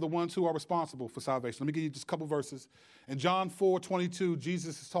Jews are the ones who are responsible for salvation. Let me give you just a couple verses. In John 4:22,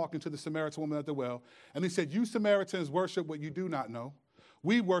 Jesus is talking to the Samaritan woman at the well, and he said, you Samaritans worship what you do not know.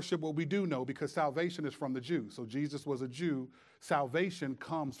 We worship what we do know because salvation is from the Jews. So Jesus was a Jew. Salvation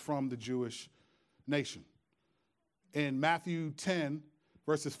comes from the Jewish nation. In Matthew 10,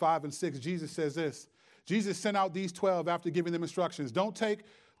 verses 5 and 6, Jesus says this. Jesus sent out these 12 after giving them instructions. Don't take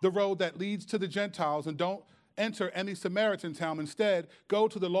the road that leads to the Gentiles and don't enter any Samaritan town. Instead, go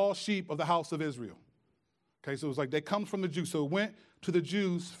to the lost sheep of the house of Israel. Okay, so it was like they come from the Jews. So it went to the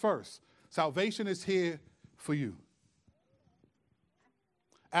Jews first. Salvation is here for you.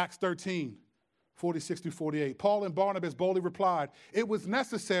 Acts 13, 46 through 48. Paul and Barnabas boldly replied, it was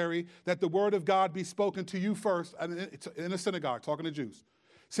necessary that the word of God be spoken to you first in a synagogue, talking to Jews.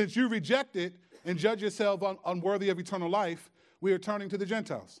 Since you reject it and judge yourself unworthy of eternal life, we are turning to the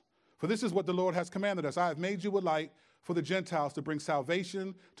Gentiles. For this is what the Lord has commanded us. I have made you a light for the Gentiles to bring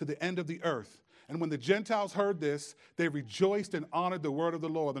salvation to the end of the earth. And when the Gentiles heard this, they rejoiced and honored the word of the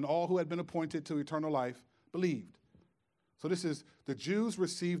Lord, and all who had been appointed to eternal life believed. So this is, the Jews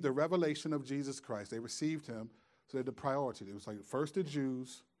received the revelation of Jesus Christ. They received him, so they had the priority. It was like first the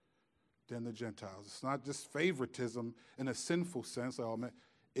Jews, then the Gentiles. It's not just favoritism in a sinful sense.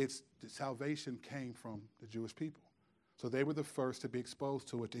 It's the salvation came from the Jewish people. So they were the first to be exposed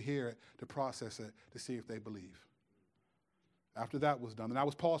to it, to hear it, to process it, to see if they believe. After that was done, and that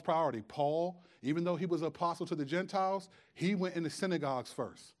was Paul's priority. Paul, even though he was an apostle to the Gentiles, he went into synagogues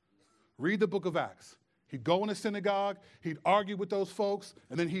first. Read the book of Acts. He'd go in a synagogue, he'd argue with those folks,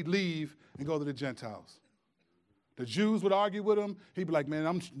 and then he'd leave and go to the Gentiles. The Jews would argue with him. He'd be like,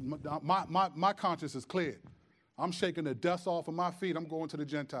 man, my conscience is clear. I'm shaking the dust off of my feet. I'm going to the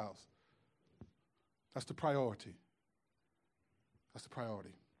Gentiles. That's the priority. That's the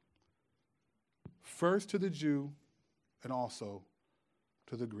priority. First to the Jew and also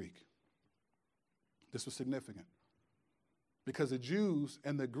to the Greek. This was significant because the Jews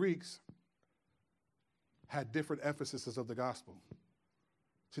and the Greeks had different emphases of the gospel.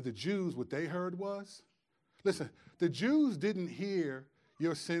 To the Jews, what they heard was, listen, the Jews didn't hear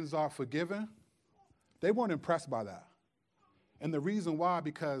your sins are forgiven. They weren't impressed by that. And the reason why,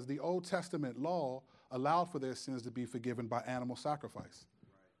 because the Old Testament law allowed for their sins to be forgiven by animal sacrifice.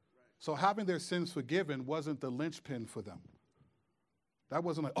 So having their sins forgiven wasn't the linchpin for them. That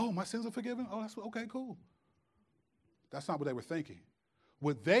wasn't like, oh, my sins are forgiven? Oh, that's okay, cool. That's not what they were thinking.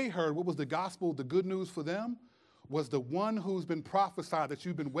 What they heard, what was the gospel, the good news for them, was the one who's been prophesied that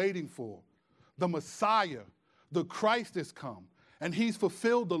you've been waiting for, the Messiah, the Christ has come, and he's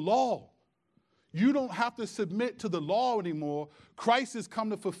fulfilled the law. You don't have to submit to the law anymore. Christ has come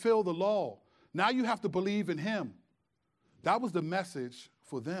to fulfill the law. Now you have to believe in him. That was the message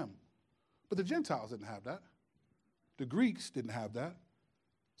for them. But the Gentiles didn't have that. The Greeks didn't have that.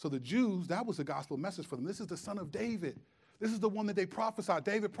 So the Jews, that was the gospel message for them. This is the son of David. This is the one that they prophesied.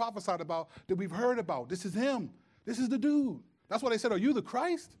 David prophesied about, that we've heard about. This is him. This is the dude. That's why they said, are you the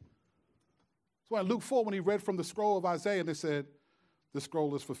Christ? That's why in Luke 4, when he read from the scroll of Isaiah, they said, the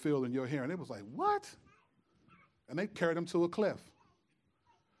scroll is fulfilled in your hearing. It was like, what? And they carried him to a cliff.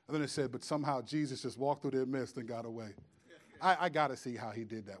 And then they said, but somehow Jesus just walked through their midst and got away. I got to see how he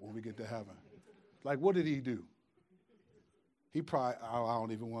did that when we get to heaven. Like, what did he do? He probably, I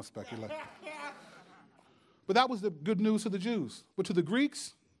don't even want to speculate. But that was the good news to the Jews. But to the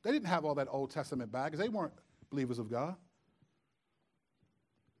Greeks, they didn't have all that Old Testament baggage. They weren't believers of God.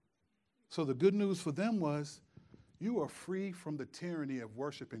 So the good news for them was, you are free from the tyranny of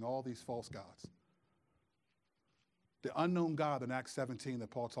worshiping all these false gods. The unknown God in Acts 17 that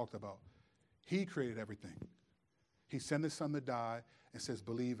Paul talked about, he created everything. He sent his son to die and says,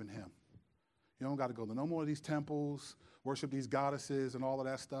 believe in him. You don't got to go to no more of these temples, worship these goddesses and all of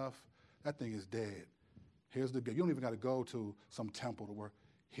that stuff. That thing is dead. Here's the good. You don't even got to go to some temple to work.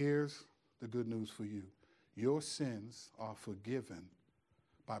 Here's the good news for you. Your sins are forgiven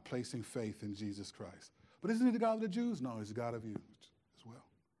by placing faith in Jesus Christ. But isn't he the God of the Jews? No, he's the God of you as well.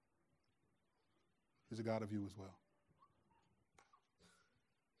 He's the God of you as well.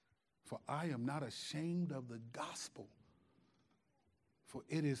 For I am not ashamed of the gospel, for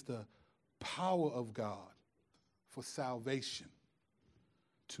it is the power of God for salvation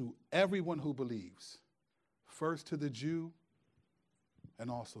to everyone who believes, first to the Jew and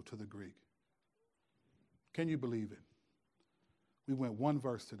also to the Greek. Can you believe it? We went one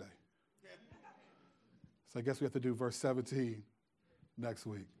verse today. So I guess we have to do verse 17 next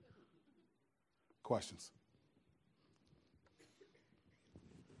week. Questions?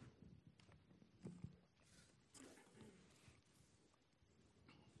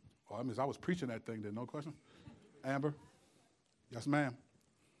 Oh, that means I was preaching that thing, then. No question? Amber? Yes, ma'am.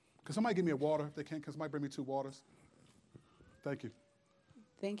 Can somebody give me a water if they can? Can somebody bring me 2 waters? Thank you.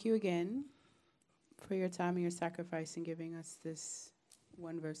 Thank you again for your time and your sacrifice in giving us this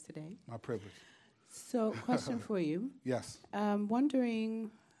one verse today. My privilege. So, question for you. Yes. Wondering,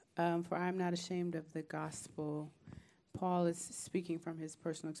 for I'm not ashamed of the gospel, Paul is speaking from his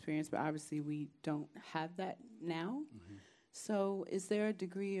personal experience, but obviously we don't have that now. Mm-hmm. So is there a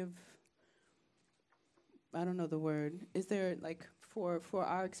degree of, I don't know the word, is there like for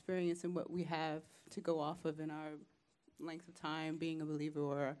our experience and what we have to go off of in our length of time being a believer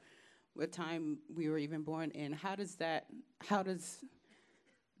or what time we were even born in, how does the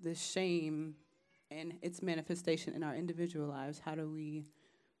shame and its manifestation in our individual lives, how do we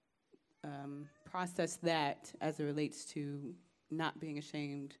process that as it relates to not being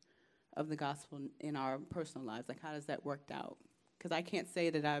ashamed of the gospel in our personal lives? Like, how does that work out? Because I can't say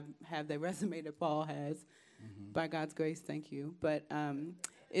that I have the resume that Paul has, by God's grace, thank you. But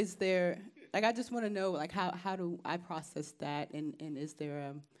is there, like, I just want to know, like, how do I process that? And is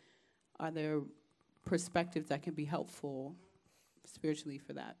there, are there perspectives that can be helpful spiritually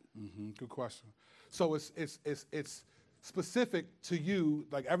for that? Mm-hmm. Good question. So it's specific to you.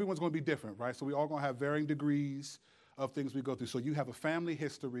 Like, everyone's going to be different, right? So we all going to have varying degrees of things we go through. So you have a family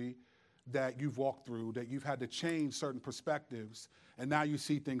history that you've walked through, that you've had to change certain perspectives, and now you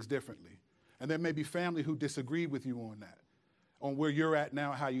see things differently. And there may be family who disagree with you on that, on where you're at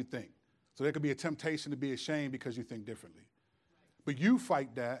now, how you think. So there could be a temptation to be ashamed because you think differently. But you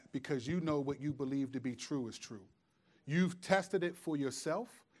fight that because you know what you believe to be true is true. You've tested it for yourself.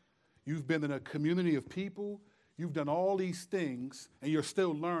 You've been in a community of people. You've done all these things, and you're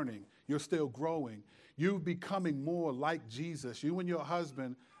still learning. You're still growing. You're becoming more like Jesus, you and your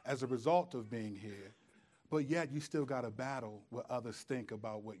husband, as a result of being here. but yet you still got to battle what others think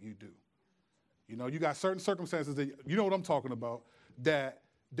about what you do. You know, you got certain circumstances that, you know what I'm talking about,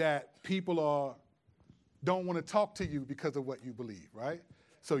 that people don't want to talk to you because of what you believe, right?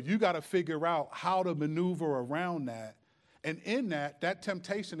 So you got to figure out how to maneuver around that. And in that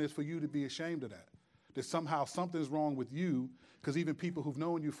temptation is for you to be ashamed of that somehow something's wrong with you, because even people who've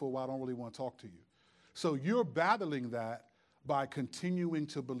known you for a while don't really want to talk to you. So you're battling that by continuing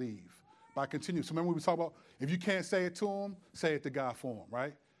to believe, So remember we talked about, if you can't say it to them, say it to God for them,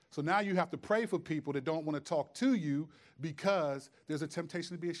 right? So now you have to pray for people that don't want to talk to you, because there's a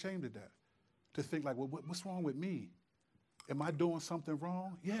temptation to be ashamed of that. To think like, well, what's wrong with me? Am I doing something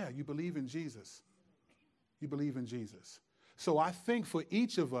wrong? Yeah, you believe in Jesus. You believe in Jesus. So I think for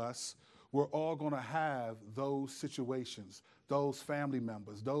each of us, we're all going to have those situations, those family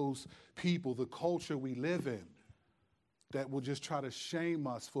members, those people, the culture we live in, that will just try to shame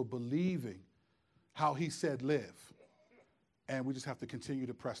us for believing how he said live. And we just have to continue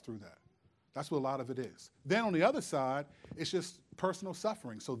to press through that. That's what a lot of it is. Then on the other side, it's just personal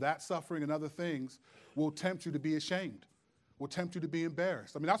suffering. So that suffering and other things will tempt you to be ashamed, will tempt you to be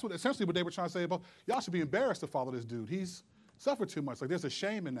embarrassed. I mean, that's essentially what they were trying to say about, y'all should be embarrassed to follow this dude. He's suffered too much. Like, there's a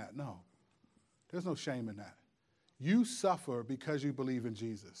shame in that. No, there's no shame in that. You suffer because you believe in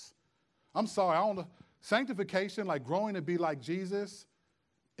Jesus. I'm sorry, I don't know. Sanctification, like growing to be like Jesus,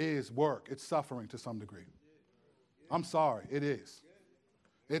 is work. It's suffering to some degree. I'm sorry, it is.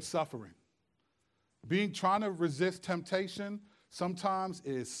 It's suffering. Trying to resist temptation sometimes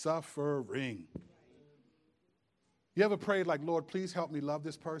is suffering. You ever prayed like, Lord, please help me love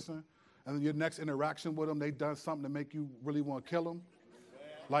this person? And then your next interaction with them, they've done something to make you really want to kill them?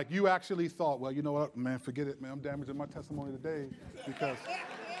 Like you actually thought, well, you know what, man, forget it, man. I'm damaging my testimony today because...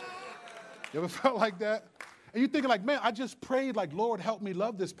 You ever felt like that? And you're thinking like, man, I just prayed like, Lord, help me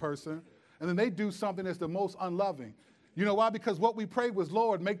love this person. And then they do something that's the most unloving. You know why? Because what we prayed was,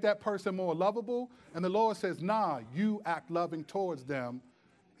 Lord, make that person more lovable. And the Lord says, nah, you act loving towards them,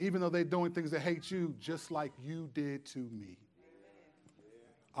 even though they're doing things that hate you, just like you did to me.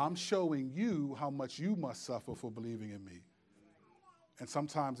 I'm showing you how much you must suffer for believing in me. And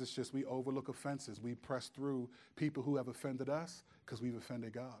sometimes it's just we overlook offenses. We press through people who have offended us because we've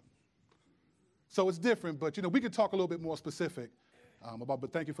offended God. So it's different, but, you know, we could talk a little bit more specific about,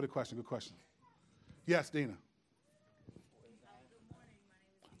 but thank you for the question. Good question. Yes, Dina.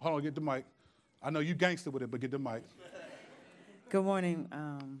 Hold on, get the mic. I know you gangster with it, but get the mic. Good morning.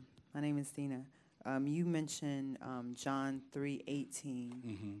 My name is Dina. You mentioned John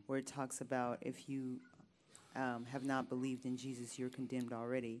 3:18, where it talks about if you have not believed in Jesus, you're condemned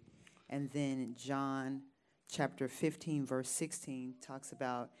already. And then John chapter 15, verse 16 talks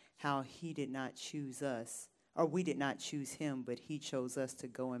about how he did not choose us, or we did not choose him, but he chose us to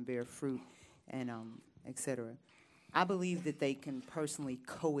go and bear fruit, and etc. I believe that they can personally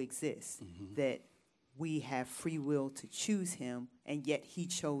coexist, that we have free will to choose him, and yet he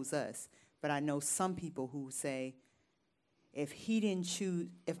chose us. But I know some people who say, if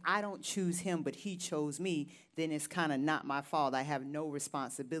I don't choose him, but he chose me, then it's kind of not my fault. I have no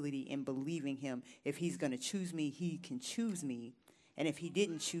responsibility in believing him. If he's going to choose me, he can choose me. And if he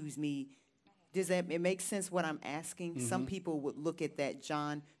didn't choose me, it make sense what I'm asking? Some people would look at that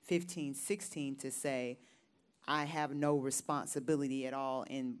John 15:16 to say, I have no responsibility at all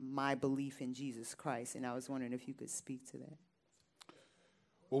in my belief in Jesus Christ. And I was wondering if you could speak to that.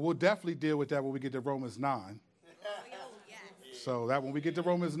 Well, we'll definitely deal with that when we get to Romans 9. So that when we get to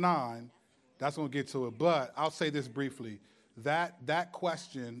Romans 9, that's when we'll get to it. But I'll say this briefly. That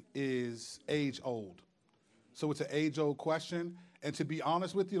question is age old. So it's an age-old question. And to be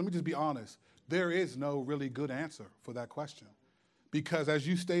honest with you, let me just be honest. There is no really good answer for that question. Because as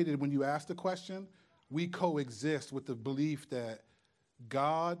you stated when you asked the question, we coexist with the belief that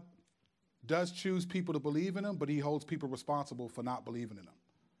God does choose people to believe in him, but he holds people responsible for not believing in him.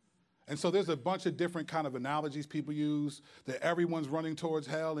 And so there's a bunch of different kind of analogies people use, that everyone's running towards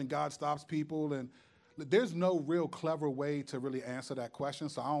hell and God stops people. And there's no real clever way to really answer that question,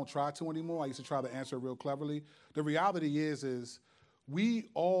 so I don't try to anymore. I used to try to answer it real cleverly. The reality is we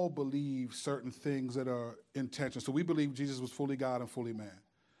all believe certain things that are intentional. So we believe Jesus was fully God and fully man.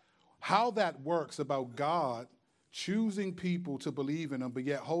 How that works about God choosing people to believe in him, but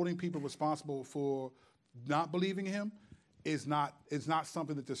yet holding people responsible for not believing in him is not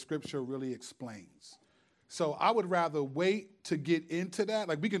something that the scripture really explains. So I would rather wait to get into that.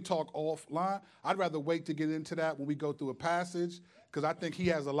 Like, we can talk offline. I'd rather wait to get into that when we go through a passage, because I think he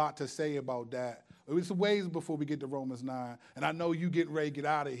has a lot to say about that. It's ways before we get to Romans 9, and I know you getting ready to get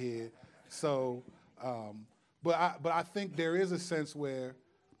out of here. So, but I think there is a sense where,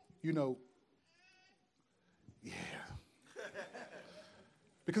 you know, Yeah.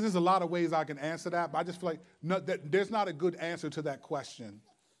 Because there's a lot of ways I can answer that, but I just feel like there's not a good answer to that question,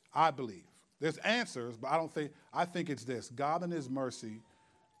 I believe. There's answers, but I think it's this. God in his mercy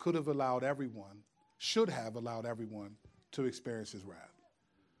could have allowed everyone, should have allowed everyone to experience his wrath.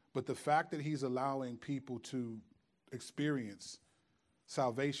 But the fact that he's allowing people to experience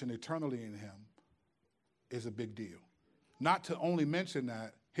salvation eternally in him is a big deal. Not to only mention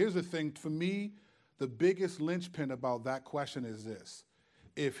that, here's the thing, for me, the biggest linchpin about that question is this.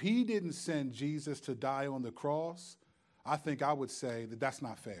 If he didn't send Jesus to die on the cross, I think I would say that that's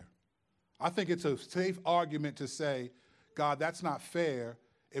not fair. I think it's a safe argument to say, God, that's not fair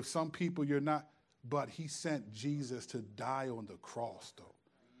if some people you're not, but he sent Jesus to die on the cross, though.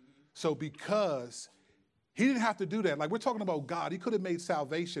 So because he didn't have to do that, like we're talking about God, he could have made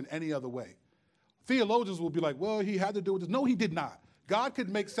salvation any other way. Theologians will be like, well, he had to do this. No, he did not. God could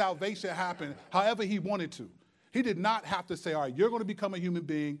make salvation happen however he wanted to. He did not have to say, all right, you're going to become a human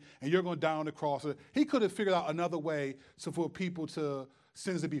being and you're going to die on the cross. He could have figured out another way for people to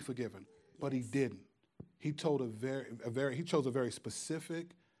sins to be forgiven, but he didn't. He chose a very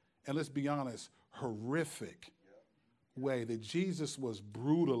specific and, let's be honest, horrific way that Jesus was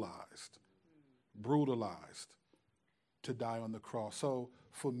brutalized to die on the cross. So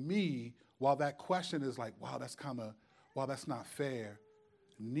for me, while that question is like, wow, that's not fair,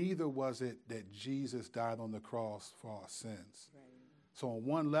 neither was it that Jesus died on the cross for our sins. Right. So on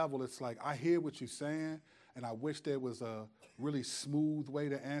one level, it's like, I hear what you're saying, and I wish there was a really smooth way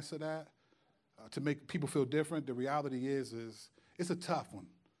to answer that, to make people feel different. The reality is it's a tough one.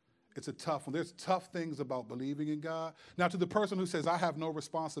 It's a tough one. There's tough things about believing in God. Now, to the person who says, I have no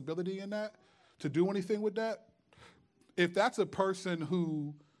responsibility in that, to do anything with that, if that's a person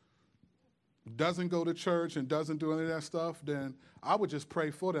who doesn't go to church and doesn't do any of that stuff, then I would just pray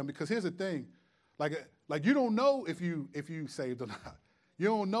for them. Because here's the thing, like you don't know if you saved or not. You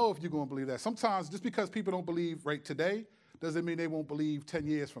don't know if you're going to believe that. Sometimes just because people don't believe right today doesn't mean they won't believe 10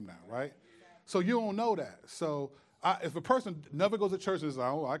 years from now, right? So you don't know that. So if a person never goes to church and is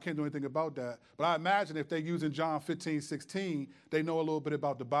like, oh, I can't do anything about that. But I imagine if they're using John 15:16, they know a little bit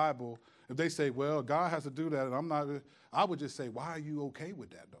about the Bible. If they say, well, God has to do that, and I'm not, I would just say, why are you okay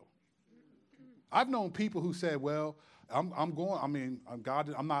with that, though? I've known people who said, well,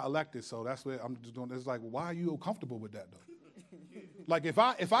 God, I'm not elected, so that's what I'm just doing. It's like, well, why are you comfortable with that, though? Like, if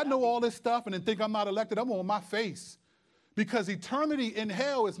I know all this stuff and then think I'm not elected, I'm on my face. Because eternity in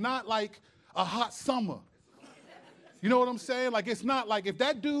hell is not like a hot summer. You know what I'm saying? Like, it's not like if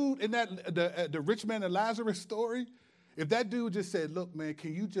that dude in the rich man and Lazarus story, if that dude just said, look, man,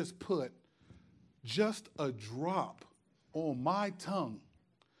 can you just put just a drop on my tongue?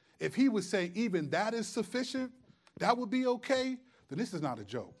 If he would say even that is sufficient, that would be okay, then this is not a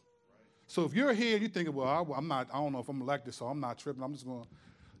joke. So if you're here and you're thinking, well, I don't know if I'm elected, so I'm not tripping, I'm just going to.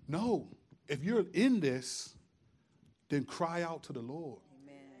 No, if you're in this, then cry out to the Lord.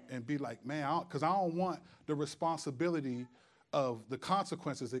 Amen. And be like, man, because I don't want the responsibility of the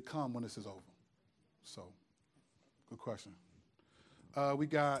consequences that come when this is over. So, good question. We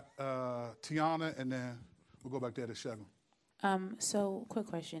got Tiana, and then we'll go back there to Shegun. So, quick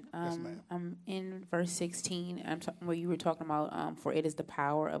question. Yes, ma'am. In verse 16, where you were talking about, for it is the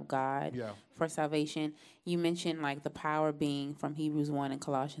power of God for salvation. You mentioned like the power being from Hebrews 1 and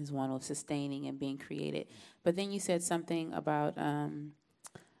Colossians 1 of sustaining and being created. But then you said something about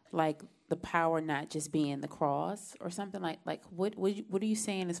like the power not just being the cross or something like what are you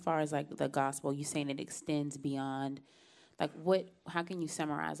saying as far as like the gospel? You saying it extends beyond. Like how can you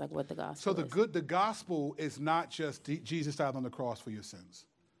summarize like what the gospel is? So the gospel is not just Jesus died on the cross for your sins.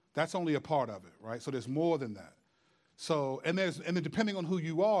 That's only a part of it, right? So there's more than that. So, and then depending on who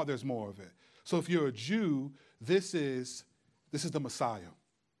you are, there's more of it. So if you're a Jew, this is the Messiah.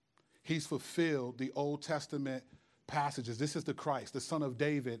 He's fulfilled the Old Testament passages. This is the Christ, the Son of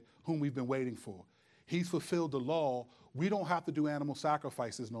David, whom we've been waiting for. He's fulfilled the law. We don't have to do animal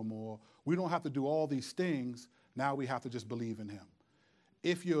sacrifices no more. We don't have to do all these things. Now we have to just believe in him.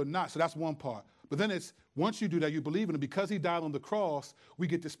 If you're not, so that's one part. But then it's, once you do that, you believe in him. Because he died on the cross, we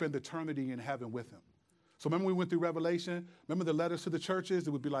get to spend eternity in heaven with him. So remember we went through Revelation? Remember the letters to the churches?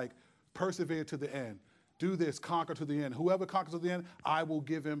 It would be like, persevere to the end. Do this, conquer to the end. Whoever conquers to the end, I will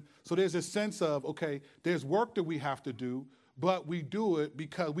give him. So there's a sense of, okay, there's work that we have to do, but we do it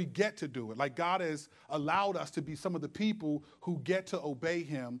because we get to do it. Like God has allowed us to be some of the people who get to obey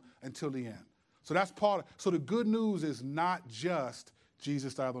him until the end. So that's so the good news is not just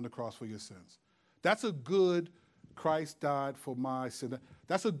Jesus died on the cross for your sins. That's a good Christ died for my sin.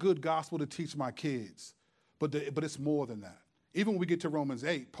 That's a good gospel to teach my kids. But it's more than that. Even when we get to Romans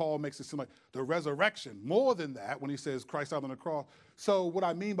 8, Paul makes it seem like the resurrection, more than that, when he says Christ died on the cross. So what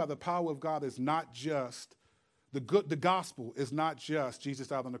I mean by the power of God is not just, the gospel is not just Jesus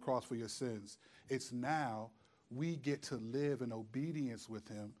died on the cross for your sins. It's now we get to live in obedience with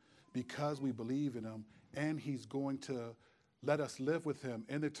him because we believe in him, and he's going to let us live with him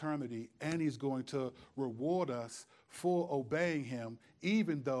in eternity, and he's going to reward us for obeying him,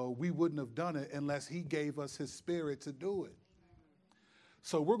 even though we wouldn't have done it unless he gave us his spirit to do it.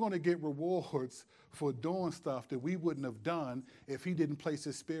 So we're going to get rewards for doing stuff that we wouldn't have done if he didn't place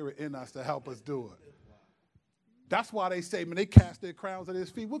his spirit in us to help us do it. That's why they say, man, they cast their crowns at his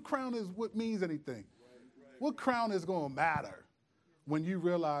feet. What means anything? What crown is going to matter when you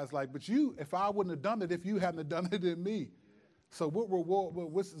realize, like, but you, if I wouldn't have done it, if you hadn't done it in me. So what reward,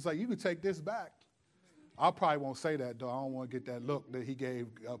 it's like, you can take this back. I probably won't say that, though. I don't want to get that look that he gave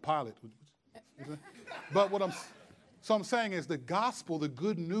Pilate. But so I'm saying is the gospel, the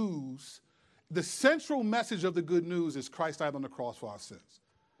good news, the central message of the good news is Christ died on the cross for our sins.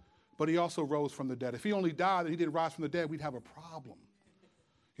 But he also rose from the dead. If he only died and he didn't rise from the dead, we'd have a problem.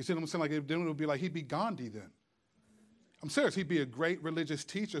 You see what I'm saying? Like, then it would be like he'd be Gandhi then. I'm serious. He'd be a great religious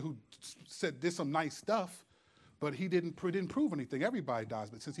teacher who did some nice stuff, but he didn't prove anything. Everybody dies.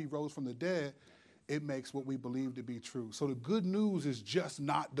 But since he rose from the dead, it makes what we believe to be true. So the good news is just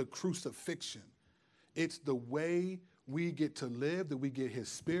not the crucifixion. It's the way we get to live, that we get his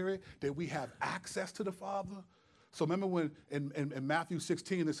spirit, that we have access to the Father. So remember when in Matthew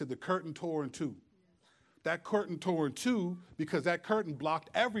 16, it said the curtain tore in two. That curtain tore in two because that curtain blocked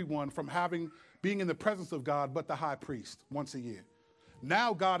everyone from being in the presence of God but the high priest once a year.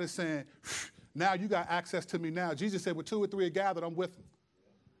 Now God is saying, now you got access to me now. Jesus said, with 2 or 3 are gathered, I'm with them.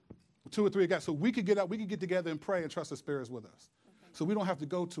 With 2 or 3 are gathered. So we could get together and pray and trust the Spirit's with us. Okay. So we don't have to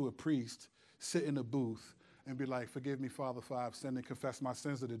go to a priest, sit in a booth, and be like, forgive me, Father, for I've sinned, and confess my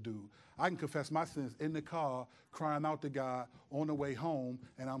sins to the dude. I can confess my sins in the car, crying out to God on the way home,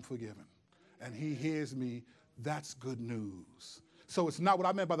 and I'm forgiven. And he hears me. That's good news. So it's not what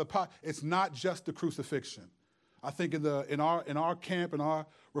I meant by it's not just the crucifixion. I think in our camp, in our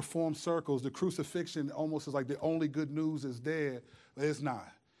Reformed circles, the crucifixion almost is like the only good news is there, but it's not.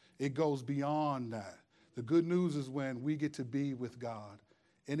 It goes beyond that. The good news is when we get to be with God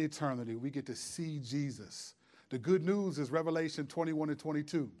in eternity. We get to see Jesus. The good news is Revelation 21 and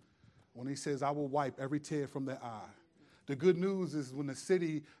 22, when he says, I will wipe every tear from their eye. The good news is when the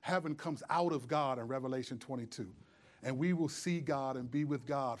city, heaven, comes out of God in Revelation 22, and we will see God and be with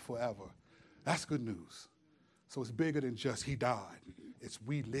God forever. That's good news. So it's bigger than just he died. It's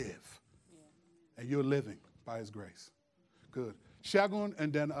we live, and you're living by his grace. Good. Shagun,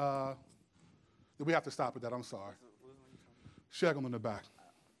 and then we have to stop at that. I'm sorry. Shagun in the back.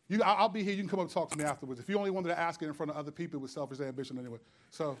 I'll be here. You can come up and talk to me afterwards. If you only wanted to ask it in front of other people, it was selfish ambition anyway.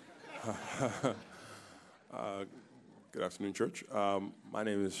 So. Good afternoon, church. My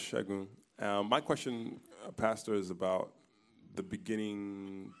name is Shagun. My question, Pastor, is about the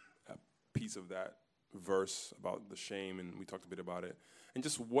beginning piece of that verse about the shame, and we talked a bit about it. And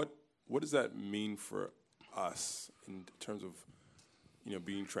just what does that mean for us in terms of,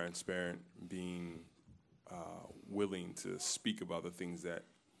 being transparent, being willing to speak about the things that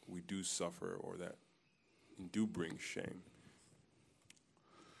we do suffer or that do bring shame?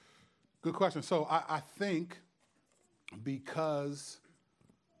 Good question. So I think because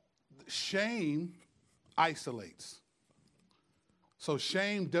shame isolates. So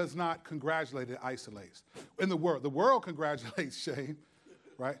shame does not congratulate, it isolates. In the world congratulates shame,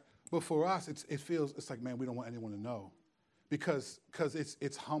 right? But for us, it's like, man, we don't want anyone to know because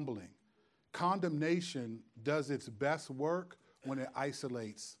it's humbling. Condemnation does its best work when it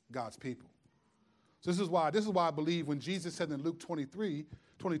isolates God's people. So this is why I believe when Jesus said in Luke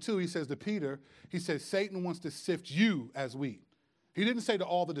 23:22, he says to Peter, he says, Satan wants to sift you as wheat. He didn't say to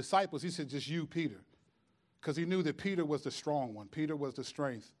all the disciples, he said just you, Peter, because he knew that Peter was the strong one. Peter was the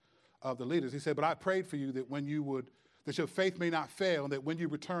strength of the leaders. He said, but I prayed for you that that your faith may not fail, and that when you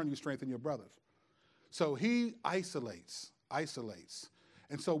return, you strengthen your brothers. So he isolates.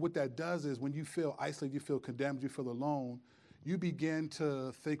 And so what that does is when you feel isolated, you feel condemned, you feel alone, you begin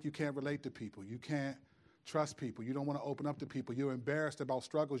to think you can't relate to people. You can't trust people. You don't want to open up to people. You're embarrassed about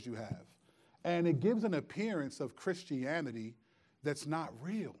struggles you have. And it gives an appearance of Christianity that's not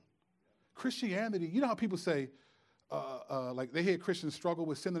real. Christianity, you know how people say, like they hear Christians struggle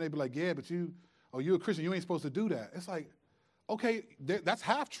with sin, and they be like, yeah, but you're a Christian, you ain't supposed to do that. It's like, okay, that's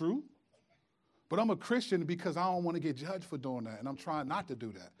half true. But I'm a Christian because I don't want to get judged for doing that, and I'm trying not to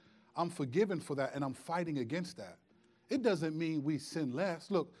do that. I'm forgiven for that, and I'm fighting against that. It doesn't mean we sin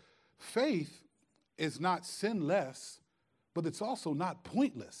less. Look, faith is not sin less but it's also not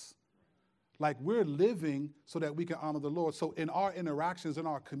pointless. Like, we're living so that we can honor the Lord. So in our interactions in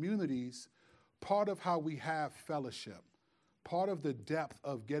our communities, part of how we have fellowship, part of the depth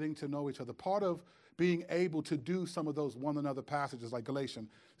of getting to know each other, part of being able to do some of those one another passages like Galatians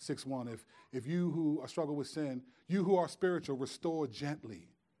 6:1, if you who struggle with sin, you who are spiritual, restore gently.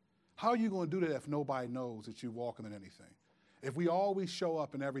 How are you going to do that if nobody knows that you're walking in anything? If we always show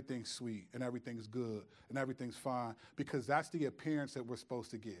up and everything's sweet and everything's good and everything's fine, because that's the appearance that we're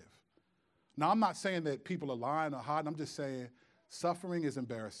supposed to give. Now, I'm not saying that people are lying or hiding. I'm just saying suffering is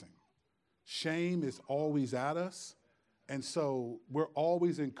embarrassing. Shame is always at us. And so we're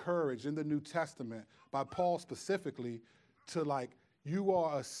always encouraged in the New Testament by Paul specifically to, like, you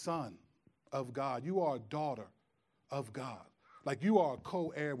are a son of God. You are a daughter of God. Like, you are a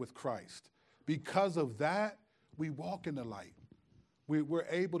co-heir with Christ. Because of that, we walk in the light. We're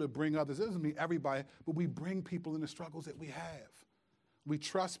able to bring others. It doesn't mean everybody, but we bring people in the struggles that we have. We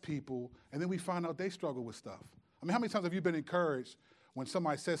trust people, and then we find out they struggle with stuff. I mean, how many times have you been encouraged when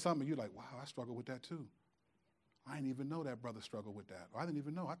somebody says something and you're like, wow, I struggle with that too. I didn't even know that brother struggled with that. Or I didn't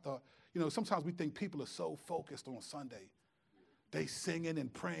even know. I thought, sometimes we think people are so focused on Sunday. They singing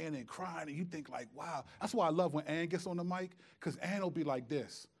and praying and crying, and you think like, wow. That's why I love when Ann gets on the mic, because Ann will be like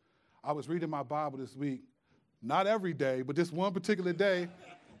this. I was reading my Bible this week, not every day, but this one particular day.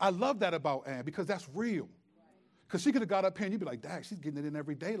 I love that about Ann, because that's real. Because she could have got up here and you'd be like, dang, she's getting it in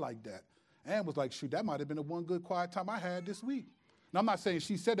every day like that. Ann was like, shoot, that might have been the one good quiet time I had this week. Now, I'm not saying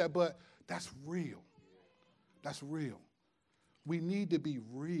she said that, but that's real. That's real. We need to be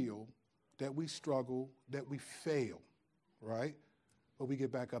real that we struggle, that we fail, right? But we get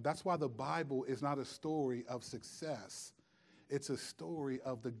back up. That's why the Bible is not a story of success. It's a story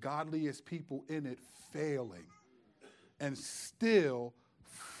of the godliest people in it failing and still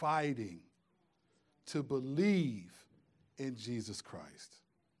fighting to believe in Jesus Christ.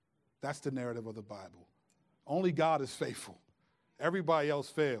 That's the narrative of the Bible. Only God is faithful. Everybody else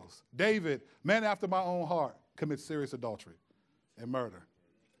fails. David, man after my own heart, commits serious adultery and murder.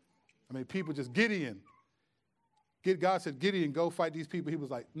 I mean, people just, Gideon. God said, Gideon, go fight these people. He was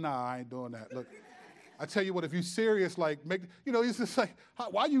like, nah, I ain't doing that. Look, I tell you what, if you're serious, like, it's just like,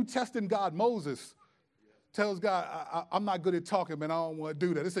 why are you testing God? Moses tells God, I'm not good at talking, man. I don't want to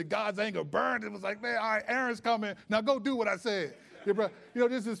do that. They said God's anger burned. It was like, man, all right, Aaron's coming. Now go do what I said. Yeah, bro.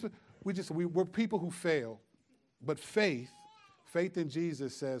 We're people who fail. But faith in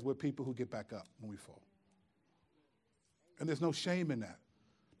Jesus says we're people who get back up when we fall. And there's no shame in that.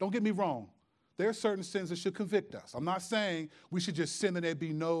 Don't get me wrong. There are certain sins that should convict us. I'm not saying we should just sin and there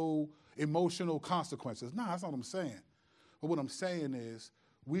be no emotional consequences. No, that's not what I'm saying. But what I'm saying is,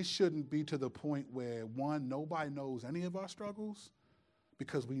 we shouldn't be to the point where, one, nobody knows any of our struggles,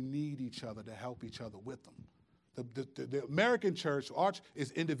 because we need each other to help each other with them. The American church,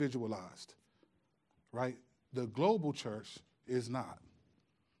 is individualized, right? The global church is not.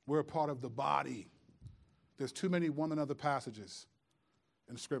 We're a part of the body. There's too many one another passages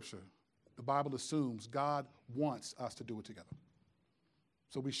in Scripture. The Bible assumes God wants us to do it together.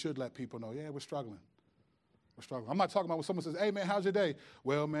 So we should let people know, yeah, we're struggling. I'm not talking about when someone says, hey, man, how's your day?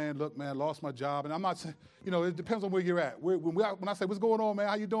 Well, man, look, man, lost my job. And I'm not saying, it depends on where you're at. When I say, what's going on, man,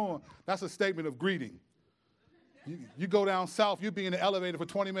 how you doing? That's a statement of greeting. You go down south, you be in the elevator for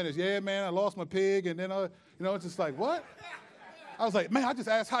 20 minutes. Yeah, man, I lost my pig. And then, it's just like, what? I was like, man, I just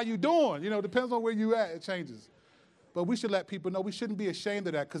asked how you doing. Depends on where you at, it changes. But we should let people know. We shouldn't be ashamed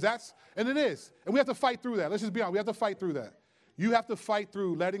of that, because and it is. And we have to fight through that. Let's just be honest. We have to fight through that. You have to fight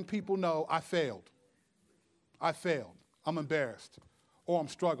through letting people know, I failed. I'm embarrassed, or I'm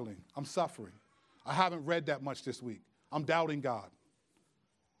struggling. I'm suffering. I haven't read that much this week. I'm doubting God.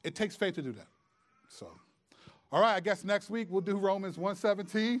 It takes faith to do that. So, all right, I guess next week we'll do Romans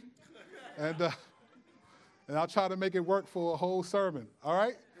 1:17, and I'll try to make it work for a whole sermon, all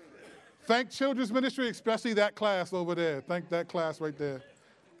right? Thank Children's Ministry, especially that class over there. Thank that class right there.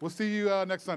 We'll see you next Sunday.